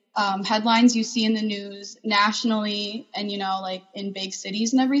headlines you see in the news nationally and, like in big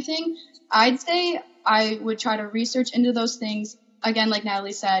cities and everything. I'd say I would try to research into those things. Again, like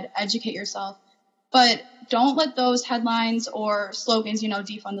Natalie said, educate yourself. But don't let those headlines or slogans,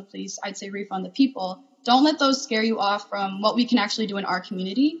 defund the police, I'd say refund the people. Don't let those scare you off from what we can actually do in our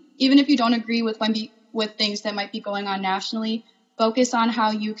community. Even if you don't agree with things that might be going on nationally, focus on how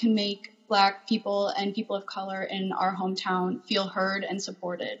you can make Black people and people of color in our hometown feel heard and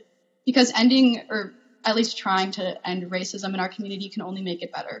supported. Because ending, or at least trying to end racism in our community, can only make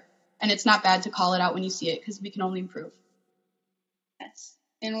it better. And it's not bad to call it out when you see it, because we can only improve. Yes.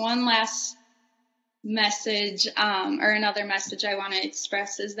 And one last message, or another message I want to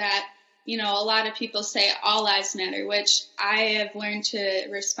express is that, a lot of people say all lives matter, which I have learned to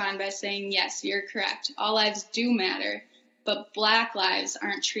respond by saying, yes, you're correct. All lives do matter, but Black lives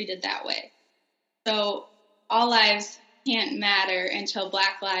aren't treated that way. So all lives can't matter until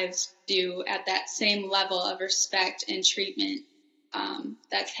Black lives do, at that same level of respect and treatment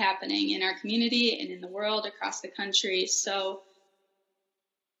that's happening in our community and in the world, across the country. So,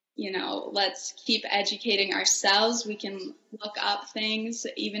 let's keep educating ourselves. We can look up things,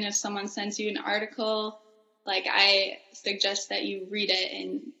 even if someone sends you an article. Like, I suggest that you read it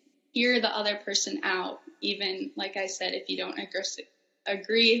and hear the other person out, even, like I said, if you don't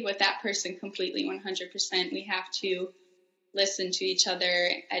agree with that person completely 100%, we have to listen to each other,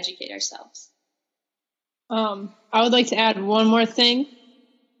 educate ourselves. I would like to add one more thing.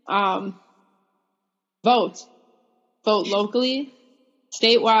 Vote locally,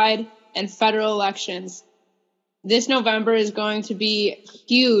 statewide, and federal elections. This November is going to be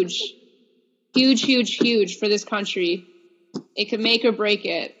huge for this country. It could make or break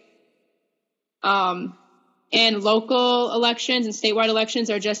it. And local elections and statewide elections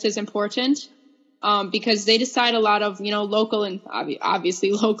are just as important, because they decide a lot of, local and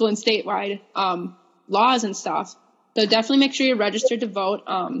obviously local and statewide laws and stuff. So definitely make sure you're registered to vote.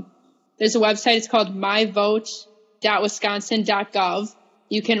 There's a website. It's called myvote.wisconsin.gov.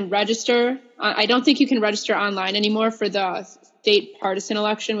 You can register. I don't think you can register online anymore for the state partisan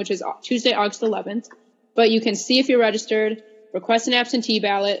election, which is Tuesday, August 11th. But you can see if you're registered, request an absentee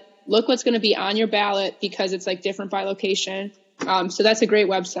ballot, look what's going to be on your ballot, because it's like different by location. So that's a great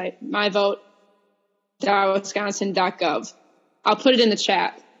website, myvote.wisconsin.gov. I'll put it in the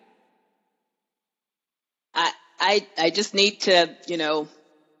chat. I just need to,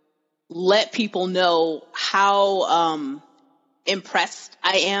 let people know how impressed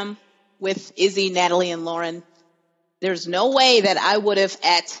I am with Izzy, Natalie, and Lauren. There's no way that I would have,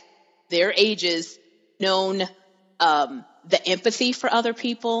 at their ages, known the empathy for other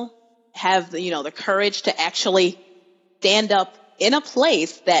people, have the courage to actually stand up in a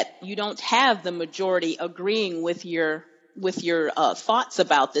place that you don't have the majority agreeing with your thoughts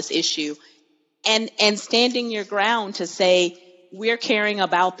about this issue, and standing your ground to say, we're caring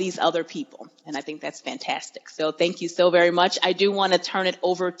about these other people. And I think that's fantastic. So thank you so very much. I do want to turn it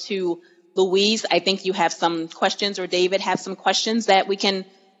over to Louise. I think you have some questions, or David have some questions that we can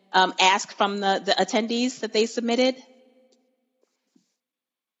ask from the attendees that they submitted.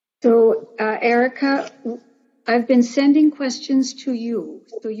 So, Erica, I've been sending questions to you.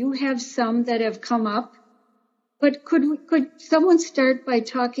 So you have some that have come up. But could someone start by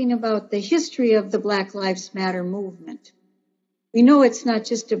talking about the history of the Black Lives Matter movement? We know it's not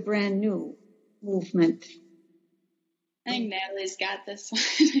just a brand new movement. I think Natalie's got this one.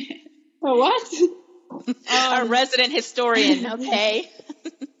 Oh, what? Our resident historian. Okay.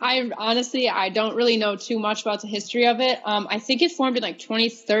 I don't really know too much about the history of it. I think it formed in like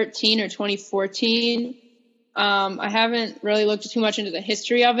 2013 or 2014. I haven't really looked too much into the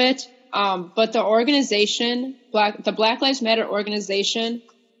history of it. But the organization, the Black Lives Matter organization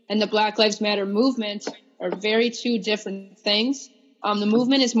and the Black Lives Matter movement are two different things. The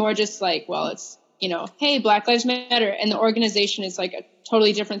movement is more just like, well, it's, hey, Black Lives Matter. And the organization is like a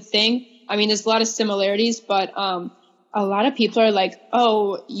totally different thing. I mean, there's a lot of similarities, but a lot of people are like,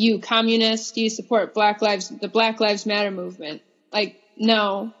 oh, you communists, do you support the Black Lives Matter movement? Like,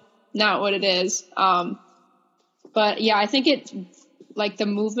 no, not what it is. But yeah, I think the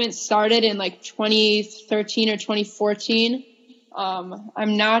movement started in like 2013 or 2014.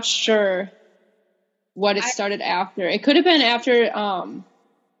 I'm not sure what it started after. It could have been after.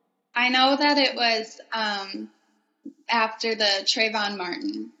 I know that it was after the Trayvon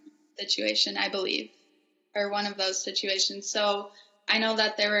Martin situation, I believe, or one of those situations. So I know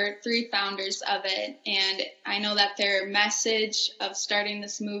that there were 3 founders of it, and I know that their message of starting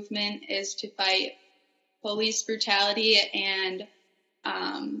this movement is to fight police brutality and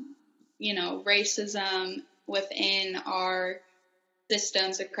racism within our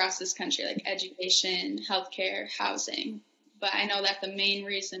systems across this country, like education, healthcare, housing. But I know that the main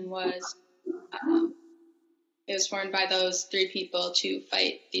reason was it was formed by those 3 people to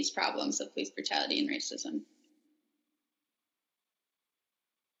fight these problems of police brutality and racism.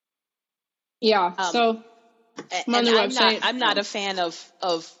 Yeah. So on the website. I'm not a fan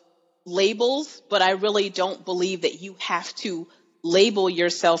of labels, but I really don't believe that you have to label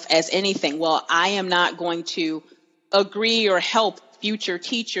yourself as anything. Well, I am not going to agree or help future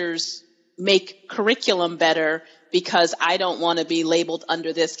teachers make curriculum better because I don't want to be labeled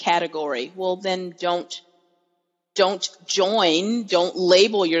under this category. Well, then don't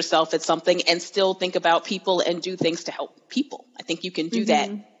label yourself as something and still think about people and do things to help people. I think you can do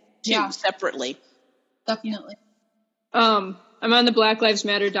that too, separately. Definitely. I'm on the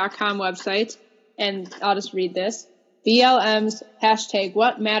blacklivesmatter.com website, and I'll just read this. BLM's hashtag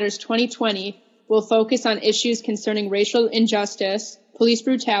What Matters 2020 will focus on issues concerning racial injustice, police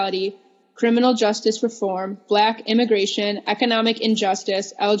brutality, criminal justice reform, Black immigration, economic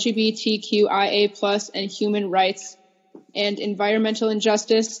injustice, LGBTQIA+, and human rights, and environmental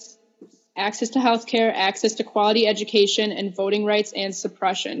injustice, access to healthcare, access to quality education, and voting rights and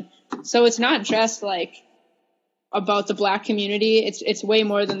suppression. So it's not just like about the Black community. It's way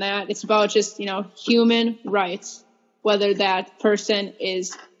more than that. It's about just, human rights, whether that person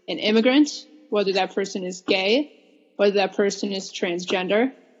is an immigrant, whether that person is gay, whether that person is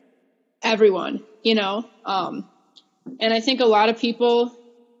transgender, everyone, and I think a lot of people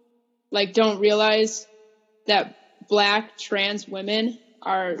don't realize that Black trans women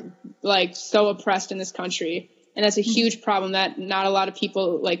are so oppressed in this country. And that's a huge problem that not a lot of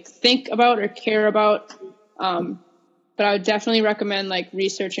people think about or care about. But I would definitely recommend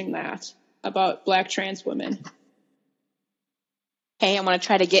researching that about Black trans women. Okay, I want to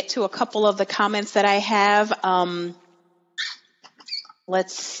try to get to a couple of the comments that I have.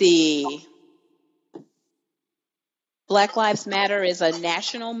 Let's see. Black Lives Matter is a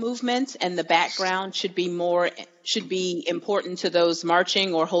national movement, and the background should be important to those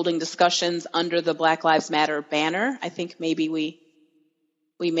marching or holding discussions under the Black Lives Matter banner. I think maybe we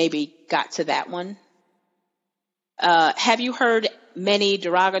maybe got to that one. Have you heard many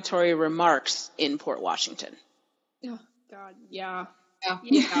derogatory remarks in Port Washington? Oh, God, yeah.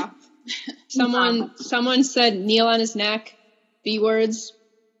 Someone said kneel on his neck, B words.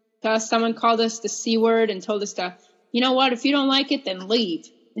 Someone called us the C word and told us to, you know what, if you don't like it, then leave.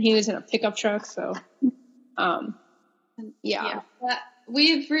 And he was in a pickup truck, so yeah.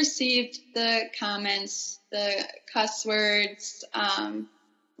 We've received the comments, the cuss words, all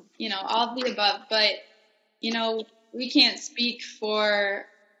of the above, but we can't speak for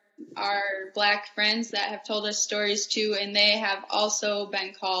our Black friends that have told us stories too, and they have also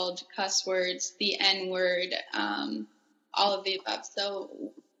been called cuss words, the N-word, all of the above. So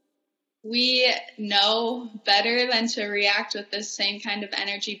we know better than to react with this same kind of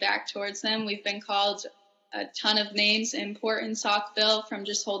energy back towards them. We've been called a ton of names in Port and Saukville from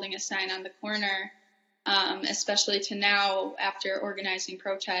just holding a sign on the corner, especially to now after organizing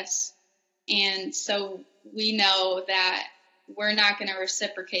protests. And so we know that we're not going to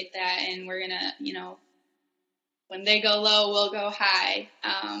reciprocate that, and we're going to, when they go low, we'll go high.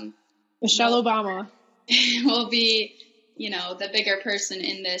 Michelle Obama will be, the bigger person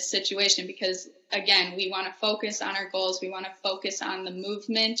in this situation because, again, we want to focus on our goals. We want to focus on the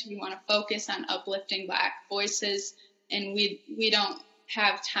movement. We want to focus on uplifting Black voices, and we don't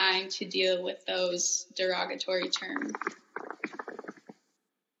have time to deal with those derogatory terms.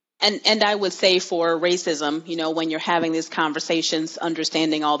 And I would say for racism, when you're having these conversations,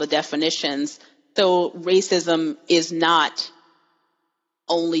 understanding all the definitions, so racism is not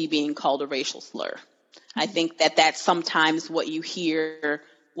only being called a racial slur. I think that that's sometimes what you hear.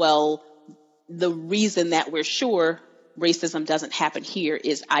 Well, the reason that we're sure racism doesn't happen here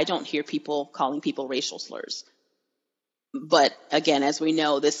is I don't hear people calling people racial slurs. But again, as we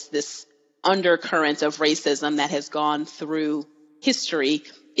know, this undercurrent of racism that has gone through history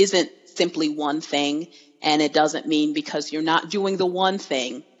isn't simply one thing, and it doesn't mean because you're not doing the one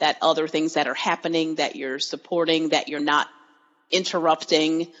thing that other things that are happening that you're supporting, that you're not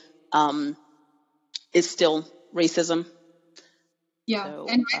interrupting, is still racism. Yeah. So,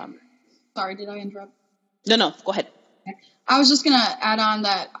 and sorry, did I interrupt? No, go ahead. I was just going to add on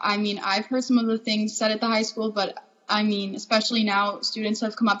that, I've heard some of the things said at the high school, but especially now, students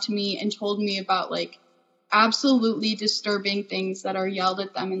have come up to me and told me about absolutely disturbing things that are yelled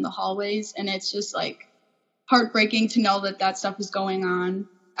at them in the hallways. And it's just heartbreaking to know that stuff is going on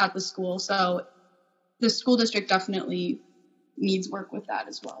at the school. So the school district definitely needs work with that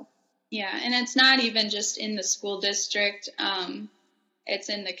as well. Yeah. And it's not even just in the school district. It's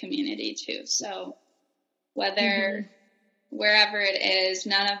in the community too. So whether wherever it is,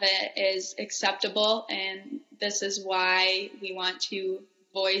 none of it is acceptable. And this is why we want to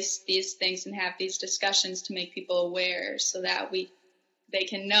voice these things and have these discussions to make people aware so that they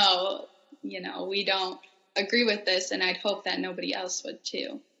can know, we don't agree with this, and I'd hope that nobody else would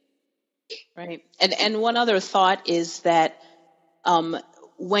too. Right. And one other thought is that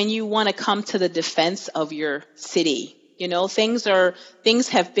when you want to come to the defense of your city, things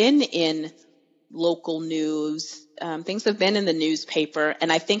have been in local news, things have been in the newspaper, and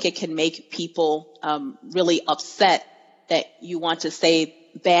I think it can make people really upset that you want to say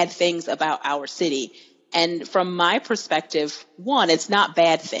bad things about our city. And from my perspective, one, it's not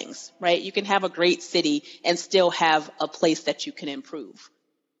bad things, right? You can have a great city and still have a place that you can improve.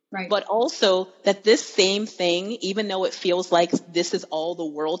 Right. but also that this same thing, even though it feels like this is all the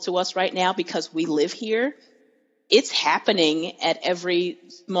world to us right now because we live here, it's happening at every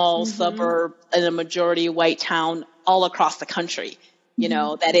small suburb in a majority white town all across the country. You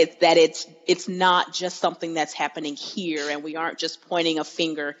know, that it's not just something that's happening here, and we aren't just pointing a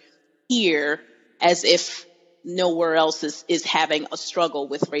finger here as if nowhere else is having a struggle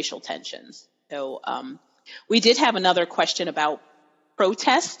with racial tensions. So we did have another question about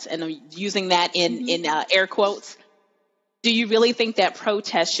protests, and I'm using that in air quotes. Do you really think that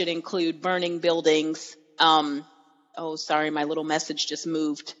protests should include burning buildings? Oh, sorry, my little message just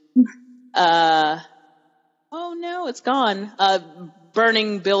moved. Oh no, it's gone.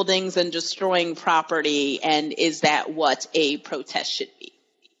 Burning buildings and destroying property, and is that what a protest should be?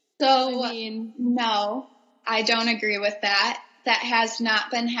 So, no, I don't agree with that. That has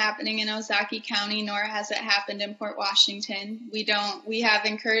not been happening in Ozaukee County, nor has it happened in Port Washington. We have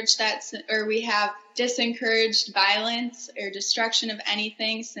encouraged that, or we have disencouraged violence or destruction of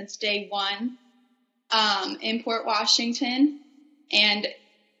anything since day one in Port Washington. And,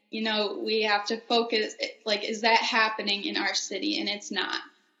 you know, we have to focus, like, is that happening in our city? And it's not.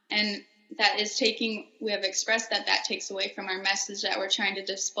 And that is we have expressed that takes away from our message that we're trying to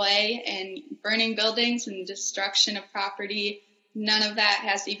display, and burning buildings and destruction of property. None of that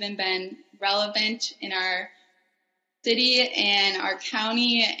has even been relevant in our city and our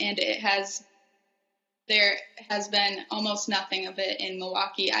county, and there has been almost nothing of it in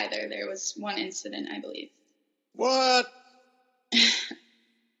Milwaukee either. There was one incident, I believe. What?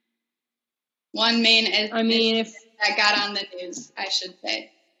 One main if that got on the news, I should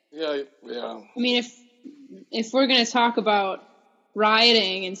say. Yeah. I mean, if we're going to talk about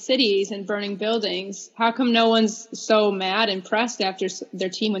rioting in cities and burning buildings, how come no one's so mad and pressed after their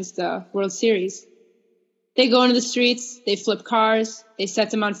team wins the World Series? They go into the streets, they flip cars, they set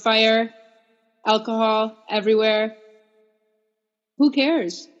them on fire, alcohol everywhere. Who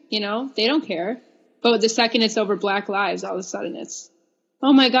cares? You know, they don't care. But the second it's over Black lives, all of a sudden it's,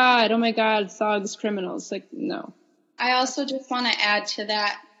 oh my God, thugs, criminals. Like, no. I also just want to add to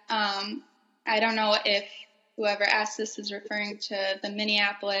that. I don't know if whoever asked this is referring to the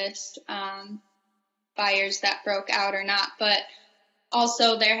Minneapolis fires that broke out or not, but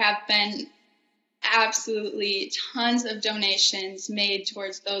also there have been absolutely tons of donations made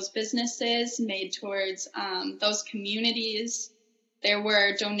towards those businesses, made towards those communities. There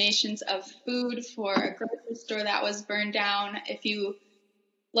were donations of food for a grocery store that was burned down. If you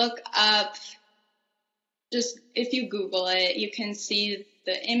look up, if you Google it, you can see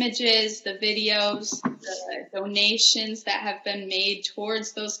the images, the videos, the donations that have been made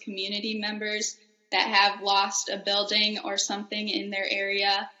towards those community members that have lost a building or something in their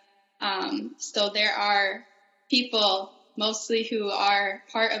area. So there are people mostly who are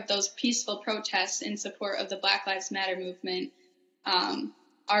part of those peaceful protests in support of the Black Lives Matter movement,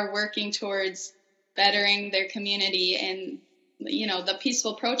 are working towards bettering their community. And, you know, the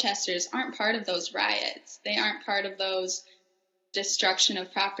peaceful protesters aren't part of those riots. They aren't part of those destruction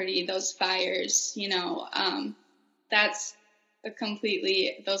of property, those fires, you know, those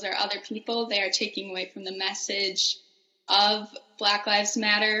are other people. They are taking away from the message of Black Lives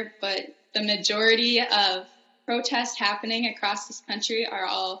Matter, but the majority of protests happening across this country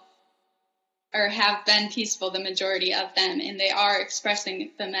have been peaceful, the majority of them, and they are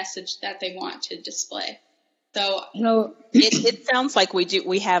expressing the message that they want to display. So it sounds like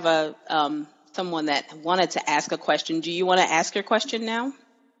we have someone that wanted to ask a question. Do you want to ask your question now?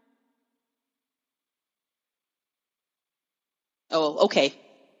 Oh, okay.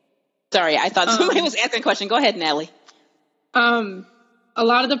 Sorry, I thought somebody was asking a question. Go ahead, Natalie. A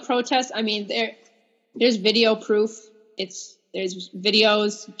lot of the protests, I mean, there's video proof. There's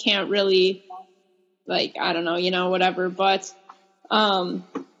videos. You can't really, like, I don't know, you know, whatever. But a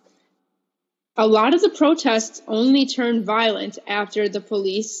lot of the protests only turn violent after the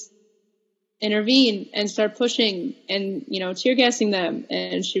police intervene and start pushing and, you know, tear gassing them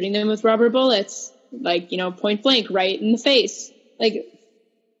and shooting them with rubber bullets, like, you know, point blank right in the face. Like,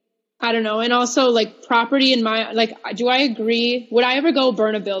 I don't know. And also, like, property in my, like, do I agree? Would I ever go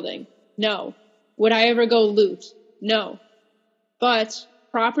burn a building? No. Would I ever go loot? No. But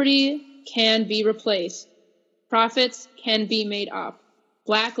property can be replaced. Profits can be made up.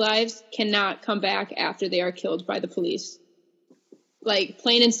 Black lives cannot come back after they are killed by the police. Like,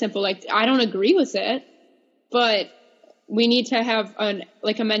 plain and simple. Like, I don't agree with it, but we need to have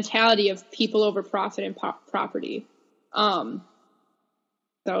a mentality of people over profit and property.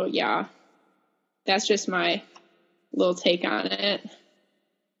 So yeah, that's just my little take on it.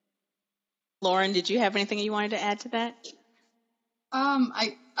 Lauren, did you have anything you wanted to add to that?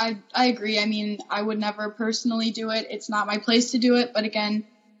 I I agree. I mean, I would never personally do it. It's not my place to do it. But again,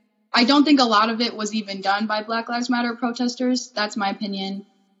 I don't think a lot of it was even done by Black Lives Matter protesters. That's my opinion.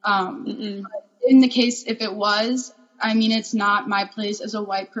 In the case, if it was, I mean, it's not my place as a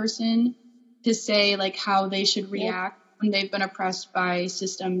white person to say like how they should react when they've been oppressed by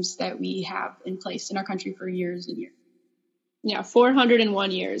systems that we have in place in our country for years and years. Yeah,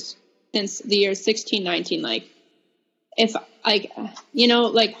 401 years since the year 1619. Like, if like, you know,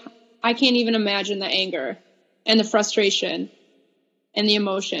 like I can't even imagine the anger and the frustration and the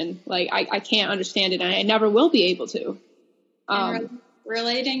emotion. Like I can't understand it, and I never will be able to.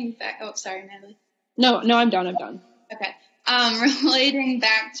 Relating back, oh, sorry, Natalie. No, I'm done. Okay. Relating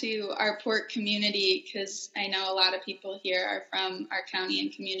back to our Port community, because I know a lot of people here are from our county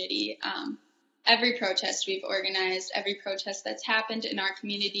and community. Every protest we've organized, every protest that's happened in our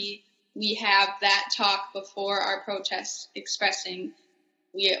community, we have that talk before our protest expressing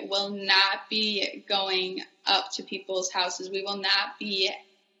we will not be going up to people's houses. We will not be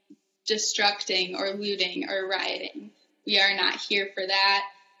destructing or looting or rioting. We are not here for that.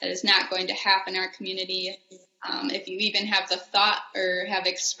 That is not going to happen in our community. If you even have the thought or have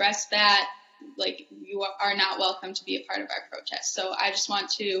expressed that, like, you are not welcome to be a part of our protest. So I just want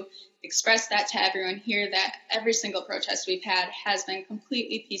to express that to everyone here, that every single protest we've had has been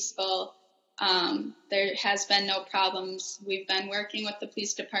completely peaceful. There has been no problems. We've been working with the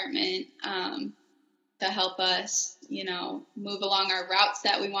police department to help us, you know, move along our routes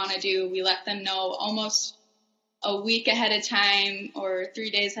that we want to do. We let them know almost a week ahead of time or 3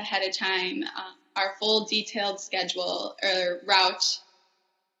 days ahead of time our full detailed schedule or route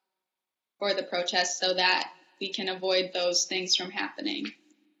for the protest so that we can avoid those things from happening.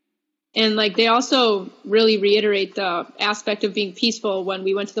 And like they also really reiterate the aspect of being peaceful when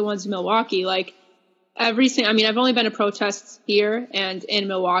we went to the ones in Milwaukee. Like I mean, I've only been to protests here and in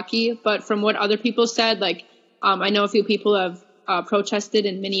Milwaukee, but from what other people said, like I know a few people have protested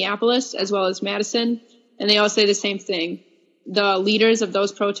in Minneapolis as well as Madison, and they all say the same thing. The leaders of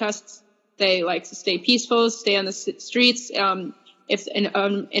those protests, they like to stay peaceful, stay on the streets. If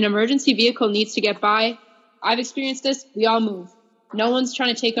an emergency vehicle needs to get by, I've experienced this, we all move. No one's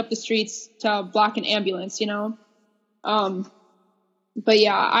trying to take up the streets to block an ambulance, you know? But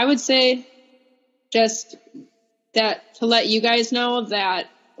yeah, I would say just that to let you guys know that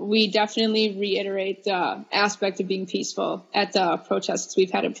we definitely reiterate the aspect of being peaceful at the protests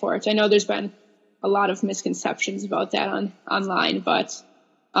we've had in Port. I know there's been a lot of misconceptions about that online, but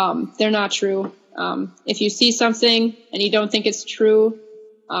they're not true. If you see something and you don't think it's true,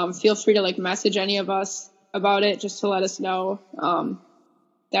 feel free to like message any of us about it just to let us know.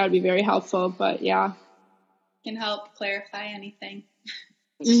 That would be very helpful. But yeah, can help clarify anything.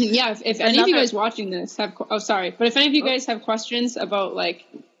 Yeah, if any of you guys watching this have if any of you guys have questions about like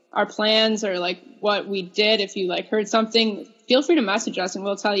our plans or like what we did, if you like heard something, feel free to message us and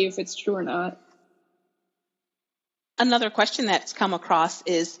we'll tell you if it's true or not. Another question that's come across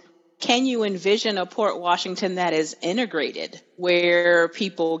is, can you envision a Port Washington that is integrated, where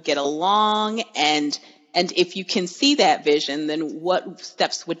people get along? And if you can see that vision, then what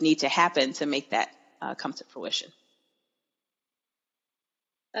steps would need to happen to make that come to fruition?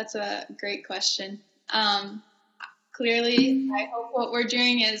 That's a great question. Clearly, I hope what we're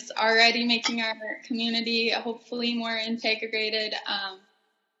doing is already making our community hopefully more integrated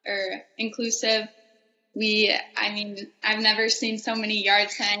or inclusive. I've never seen so many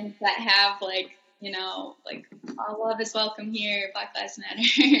yard signs that have like, you know, like all love is welcome here, Black Lives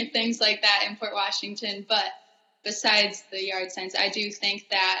Matter, things like that in Port Washington. But besides the yard signs, I do think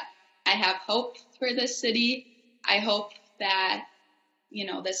that I have hope for this city. I hope that, you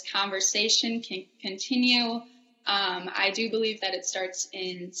know, this conversation can continue. I do believe that it starts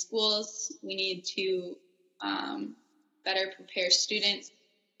in schools. We need to better prepare students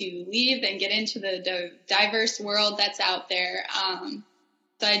to leave and get into the diverse world that's out there.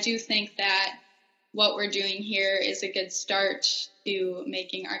 So I do think that what we're doing here is a good start to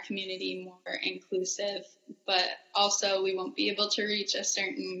making our community more inclusive, but also we won't be able to reach a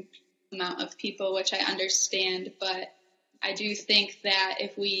certain amount of people, which I understand, but I do think that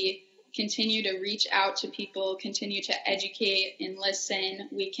if we continue to reach out to people, continue to educate and listen,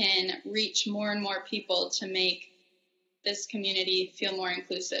 we can reach more and more people to make this community feel more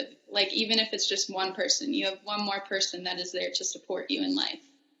inclusive. Like, even if it's just one person, you have one more person that is there to support you in life,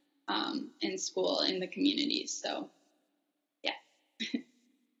 in school, in the community. So, yeah.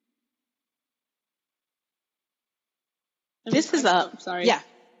 This is sorry. Yeah,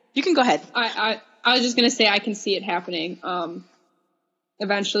 you can go ahead. I was just going to say I can see it happening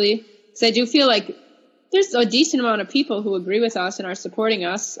eventually. So I do feel like there's a decent amount of people who agree with us and are supporting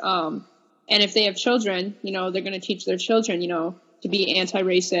us. And if they have children, they're going to teach their children, to be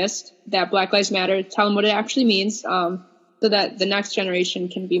anti-racist, that Black Lives Matter, tell them what it actually means, so that the next generation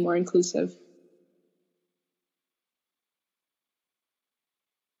can be more inclusive.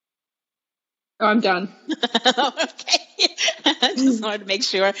 Oh, I'm done. Okay. Just wanted to make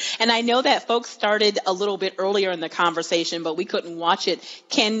sure. And I know that folks started a little bit earlier in the conversation, but we couldn't watch it.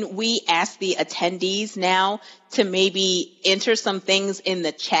 Can we ask the attendees now to maybe enter some things in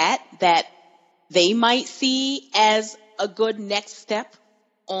the chat that they might see as a good next step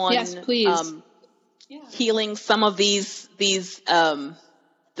on yes, please. Healing some of some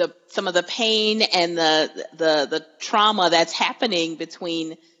of the pain and the trauma that's happening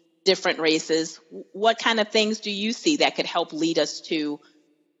between different races? What kind of things do you see that could help lead us to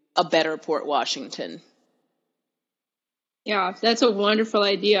a better Port Washington? Yeah, that's a wonderful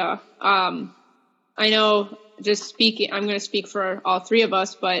idea. I know I'm going to speak for all three of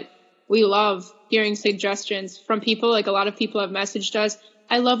us, but we love hearing suggestions from people. Like, a lot of people have messaged us.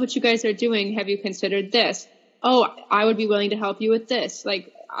 I love what you guys are doing. Have you considered this? Oh, I would be willing to help you with this.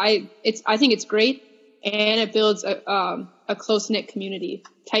 Like, I think it's great. And it builds a close-knit community,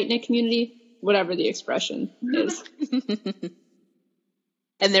 tight-knit community, whatever the expression is.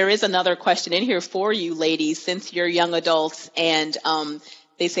 And there is another question in here for you, ladies, since you're young adults, and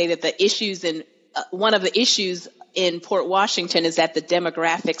they say that the issues one of the issues in Port Washington is that the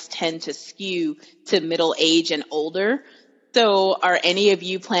demographics tend to skew to middle age and older. So are any of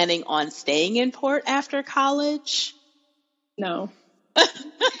you planning on staying in Port after college? No.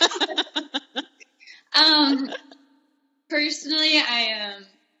 Personally, I am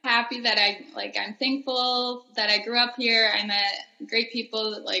happy that I'm thankful that I grew up here. I met great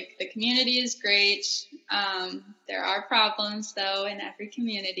people. Like, the community is great. There are problems though in every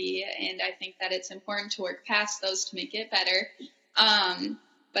community, and I think that it's important to work past those to make it better.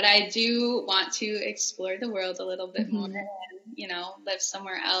 But I do want to explore the world a little bit more and, live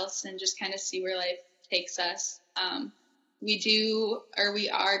somewhere else and just kind of see where life takes us. We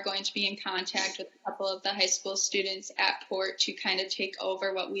are going to be in contact with a couple of the high school students at Port to kind of take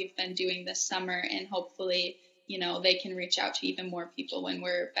over what we've been doing this summer, and hopefully, they can reach out to even more people when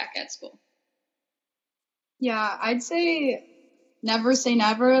we're back at school. Yeah, I'd say never say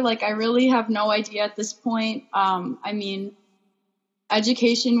never. Like, I really have no idea at this point.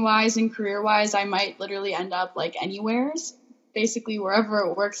 Education-wise and career-wise, I might literally end up anywheres, basically wherever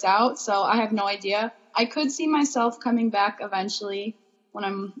it works out. So I have no idea. I could see myself coming back eventually when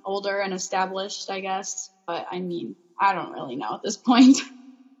I'm older and established, I guess. But I don't really know at this point.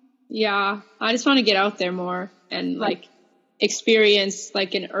 Yeah, I just want to get out there more and experience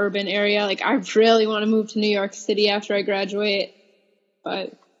an urban area. I really want to move to New York City after I graduate,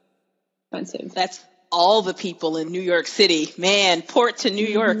 but expensive. That's all the people in New York City. Man, Port to New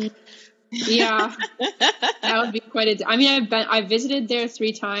York. Yeah, that would be quite I've visited there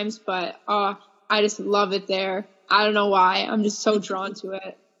 3 times, but I just love it there. I don't know why. I'm just so drawn to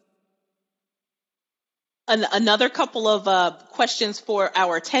it. Another couple of questions for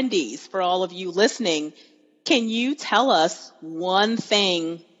our attendees, for all of you listening. Can you tell us one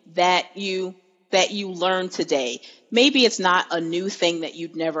thing that you learned today? Maybe it's not a new thing that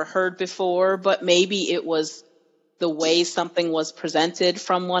you'd never heard before, but maybe it was the way something was presented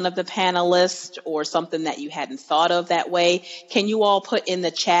from one of the panelists, or something that you hadn't thought of that way. Can you all put in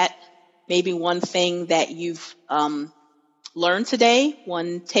the chat maybe one thing that you've learned today,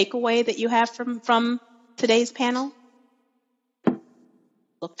 one takeaway that you have from today's panel?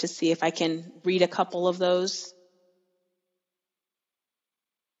 Look to see if I can read a couple of those.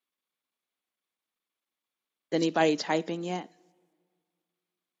 Is anybody typing yet?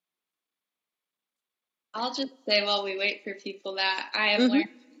 I'll just say while we wait for people that I have learned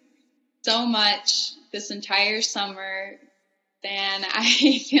so much this entire summer than I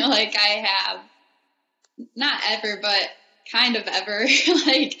feel like I have, not ever, but kind of ever.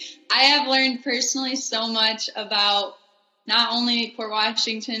 I have learned personally so much about not only Port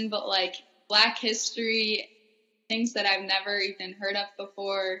Washington, but Black history, things that I've never even heard of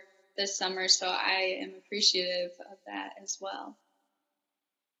before this summer. So I am appreciative of that as well.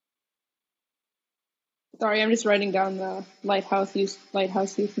 Sorry, I'm just writing down the Lighthouse Youth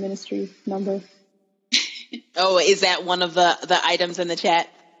Ministry number. Oh, is that one of the items in the chat?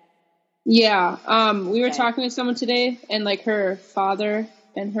 Yeah. We were talking with someone today, and her father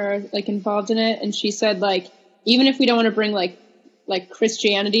and her involved in it, and she said even if we don't want to bring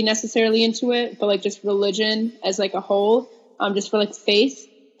Christianity necessarily into it, but just religion as a whole, just for faith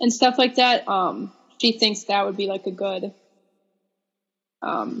and stuff like that, she thinks that would be a good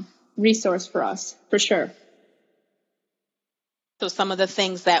resource for us, for sure. So some of the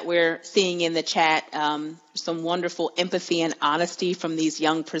things that we're seeing in the chat, some wonderful empathy and honesty from these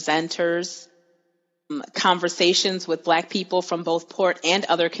young presenters. Conversations with Black people from both Port and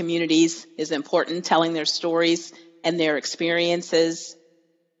other communities is important, telling their stories and their experiences.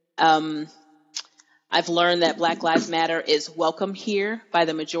 I've learned that Black Lives Matter is welcome here by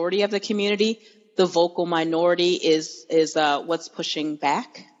the majority of the community. The vocal minority is what's pushing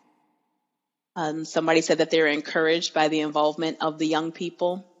back. Somebody said that they're encouraged by the involvement of the young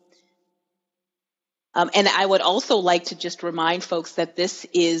people. And I would also like to just remind folks that this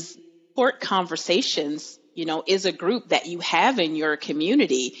is Port Conversations, is a group that you have in your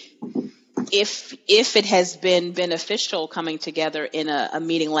community. If it has been beneficial coming together in a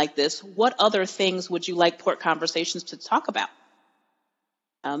meeting like this, what other things would you like Port Conversations to talk about?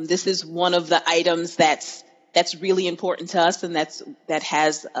 This is one of the items that's really important to us, and that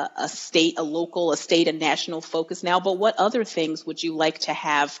has a state, a local, a state, and national focus now. But what other things would you like to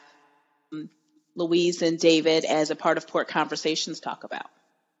have Louise and David, as a part of Port Conversations, talk about?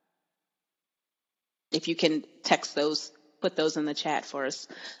 If you can text those, put those in the chat for us.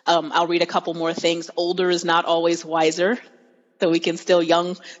 I'll read a couple more things. Older is not always wiser, so we can still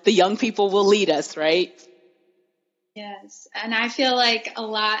the young people will lead us, right? Yes, and I feel like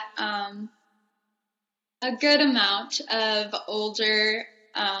a good amount of older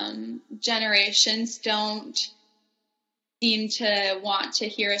generations don't seem to want to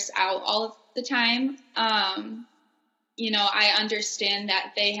hear us out all of the time. I understand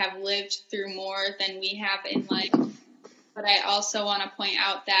that they have lived through more than we have in life, but I also want to point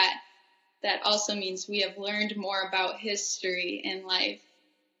out that also means we have learned more about history in life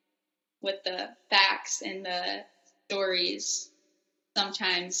with the facts and the stories,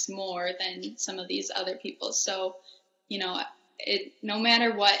 sometimes more than some of these other people. So, no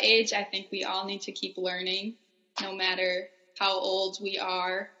matter what age, I think we all need to keep learning. No matter how old we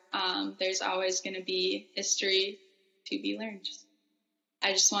are, there's always going to be history to be learned.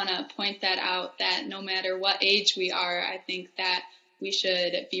 I just want to point that out, that no matter what age we are, I think that we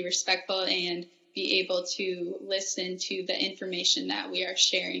should be respectful and be able to listen to the information that we are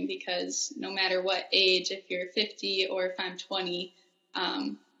sharing, because no matter what age, if you're 50 or if I'm 20,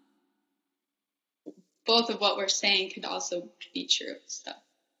 both of what we're saying could also be true. So.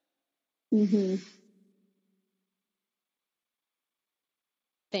 Mm-hmm.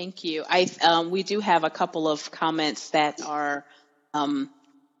 Thank you. We do have a couple of comments that are,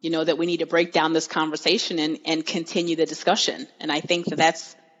 that we need to break down this conversation and continue the discussion. And I think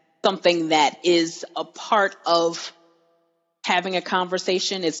that's something that is a part of having a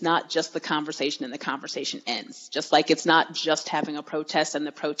conversation. It's not just the conversation and the conversation ends. Just like it's not just having a protest and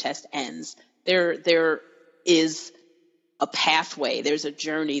the protest ends. There is a pathway. There's a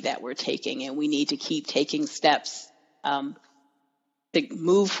journey that we're taking, and we need to keep taking steps to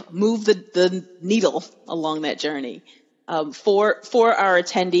move the needle along that journey. For our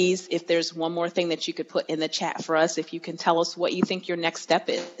attendees, if there's one more thing that you could put in the chat for us, if you can tell us what you think your next step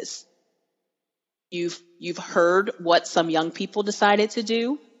is. You've heard what some young people decided to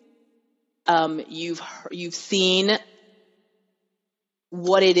do. You've seen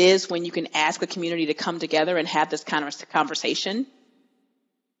what it is when you can ask the community to come together and have this kind of conversation.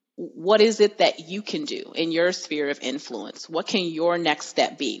 What is it that you can do in your sphere of influence? What can your next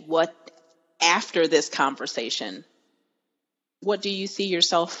step be? What, after this conversation, what do you see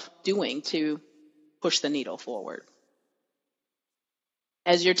yourself doing to push the needle forward?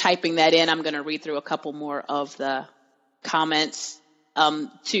 As you're typing that in, I'm going to read through a couple more of the comments.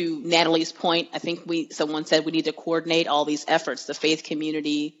 To Natalie's point, I think someone said we need to coordinate all these efforts, the faith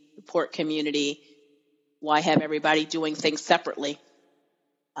community, the Port community. Why have everybody doing things separately?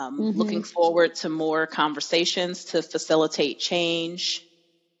 Looking forward to more conversations to facilitate change.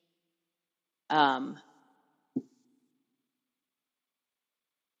 Someone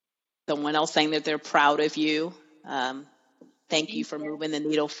else saying that they're proud of you. Thank you for moving the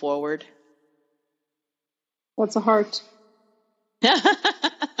needle forward. What's a heart?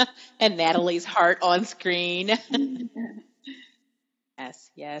 And Natalie's heart on screen.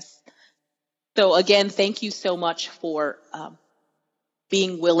 Yes. So again, thank you so much for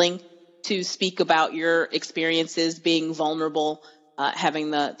being willing to speak about your experiences, being vulnerable,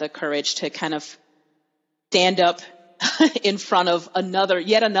 having the courage to kind of stand up in front of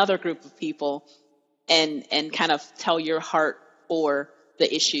yet another group of people and kind of tell your heart for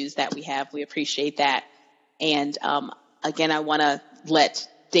the issues that we have. We appreciate that. And again, I want to let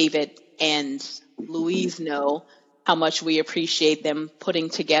David and Louise know how much we appreciate them putting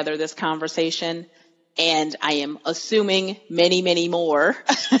together this conversation. And I am assuming many, many more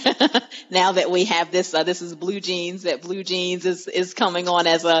now that we have this. This is Blue Jeans. That Blue Jeans is coming on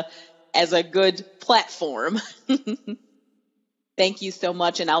as a good platform. Thank you so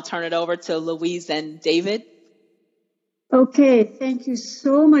much, and I'll turn it over to Louise and David. Okay, thank you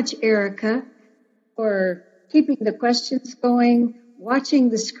so much, Erica, for keeping the questions going, watching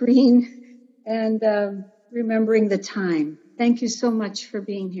the screen, and remembering the time. Thank you so much for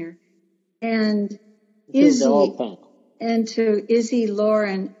being here. And Izzy, and to Izzy,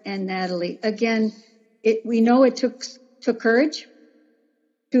 Lauren, and Natalie. Again, we know it took courage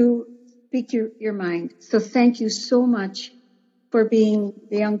to speak your mind. So thank you so much for being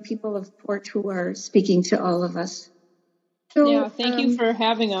the young people of Port who are speaking to all of us. So, thank you for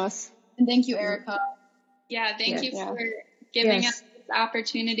having us. And thank you, Erica. Yeah, thank you for giving us this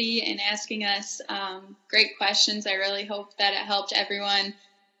opportunity and asking us great questions. I really hope that it helped everyone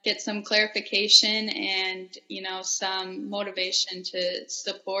get some clarification and, some motivation to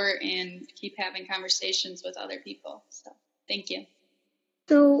support and keep having conversations with other people. So thank you.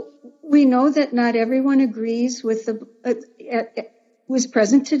 So we know that not everyone agrees with who is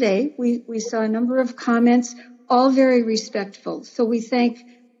present today. We saw a number of comments, all very respectful. So we thank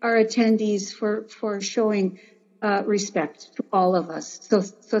our attendees for showing respect to all of us.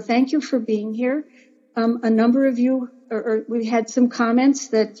 So thank you for being here. A number of you, or we had some comments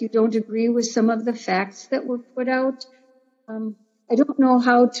that you don't agree with some of the facts that were put out. I don't know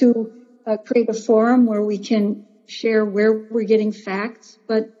how to create a forum where we can share where we're getting facts,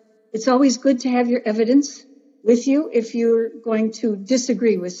 but it's always good to have your evidence with you if you're going to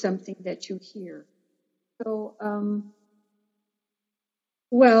disagree with something that you hear. So,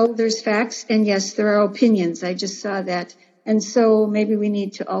 there's facts, and yes, there are opinions. I just saw that. And so maybe we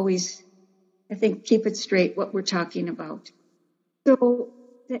need to always, I think, keep it straight what we're talking about. So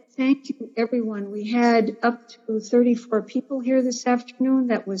thank you, everyone. We had up to 34 people here this afternoon.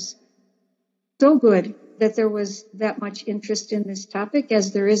 That was so good that there was that much interest in this topic,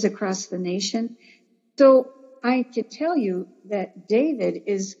 as there is across the nation. So I can tell you that David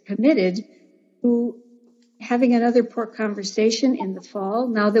is committed to having another Port Conversation in the fall,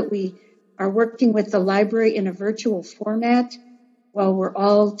 now that we are working with the library in a virtual format while we're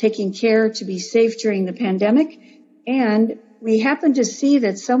all taking care to be safe during the pandemic. And we happened to see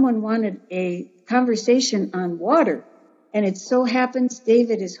that someone wanted a conversation on water. And it so happens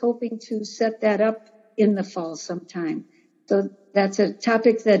David is hoping to set that up in the fall sometime. So that's a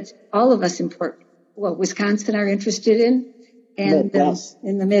topic that all of us in Wisconsin are interested in, and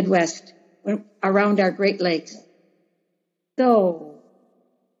in the Midwest, around our Great Lakes. So.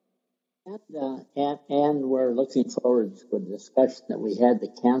 And we're looking forward to a discussion that we had to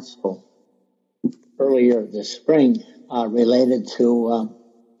cancel earlier this spring related to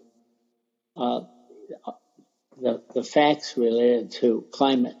the facts related to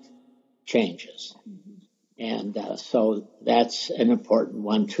climate changes. And so that's an important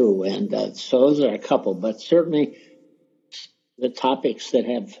one, too. And so those are a couple. But certainly the topics that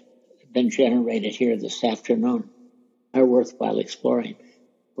have been generated here this afternoon are worthwhile exploring.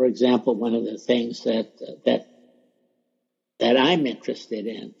 For example, one of the things that I'm interested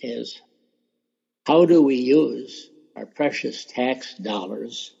in is how do we use our precious tax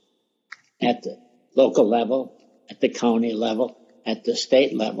dollars at the local level, at the county level, at the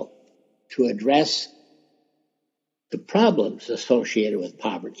state level to address the problems associated with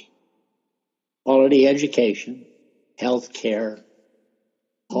poverty. Quality education, health care,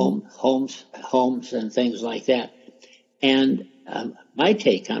 homes, and things like that. And my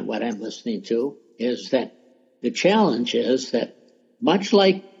take on what I'm listening to is that the challenge is that much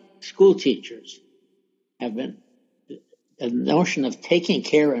like school teachers have been, the notion of taking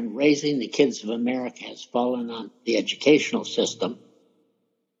care and raising the kids of America has fallen on the educational system.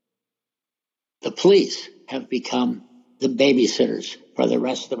 The police have become the babysitters for the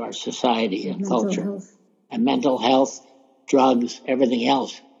rest of our society and culture. And mental health, drugs, everything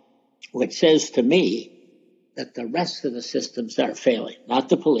else, which says to me that the rest of the systems are failing, not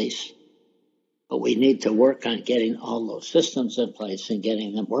the police, but we need to work on getting all those systems in place and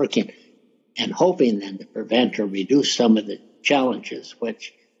getting them working and hoping then to prevent or reduce some of the challenges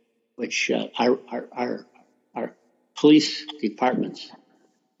which our police departments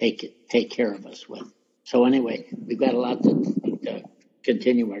take care of us with. So anyway, we've got a lot to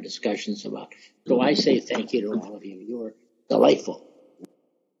continue our discussions about. So I say thank you to all of you. You were delightful.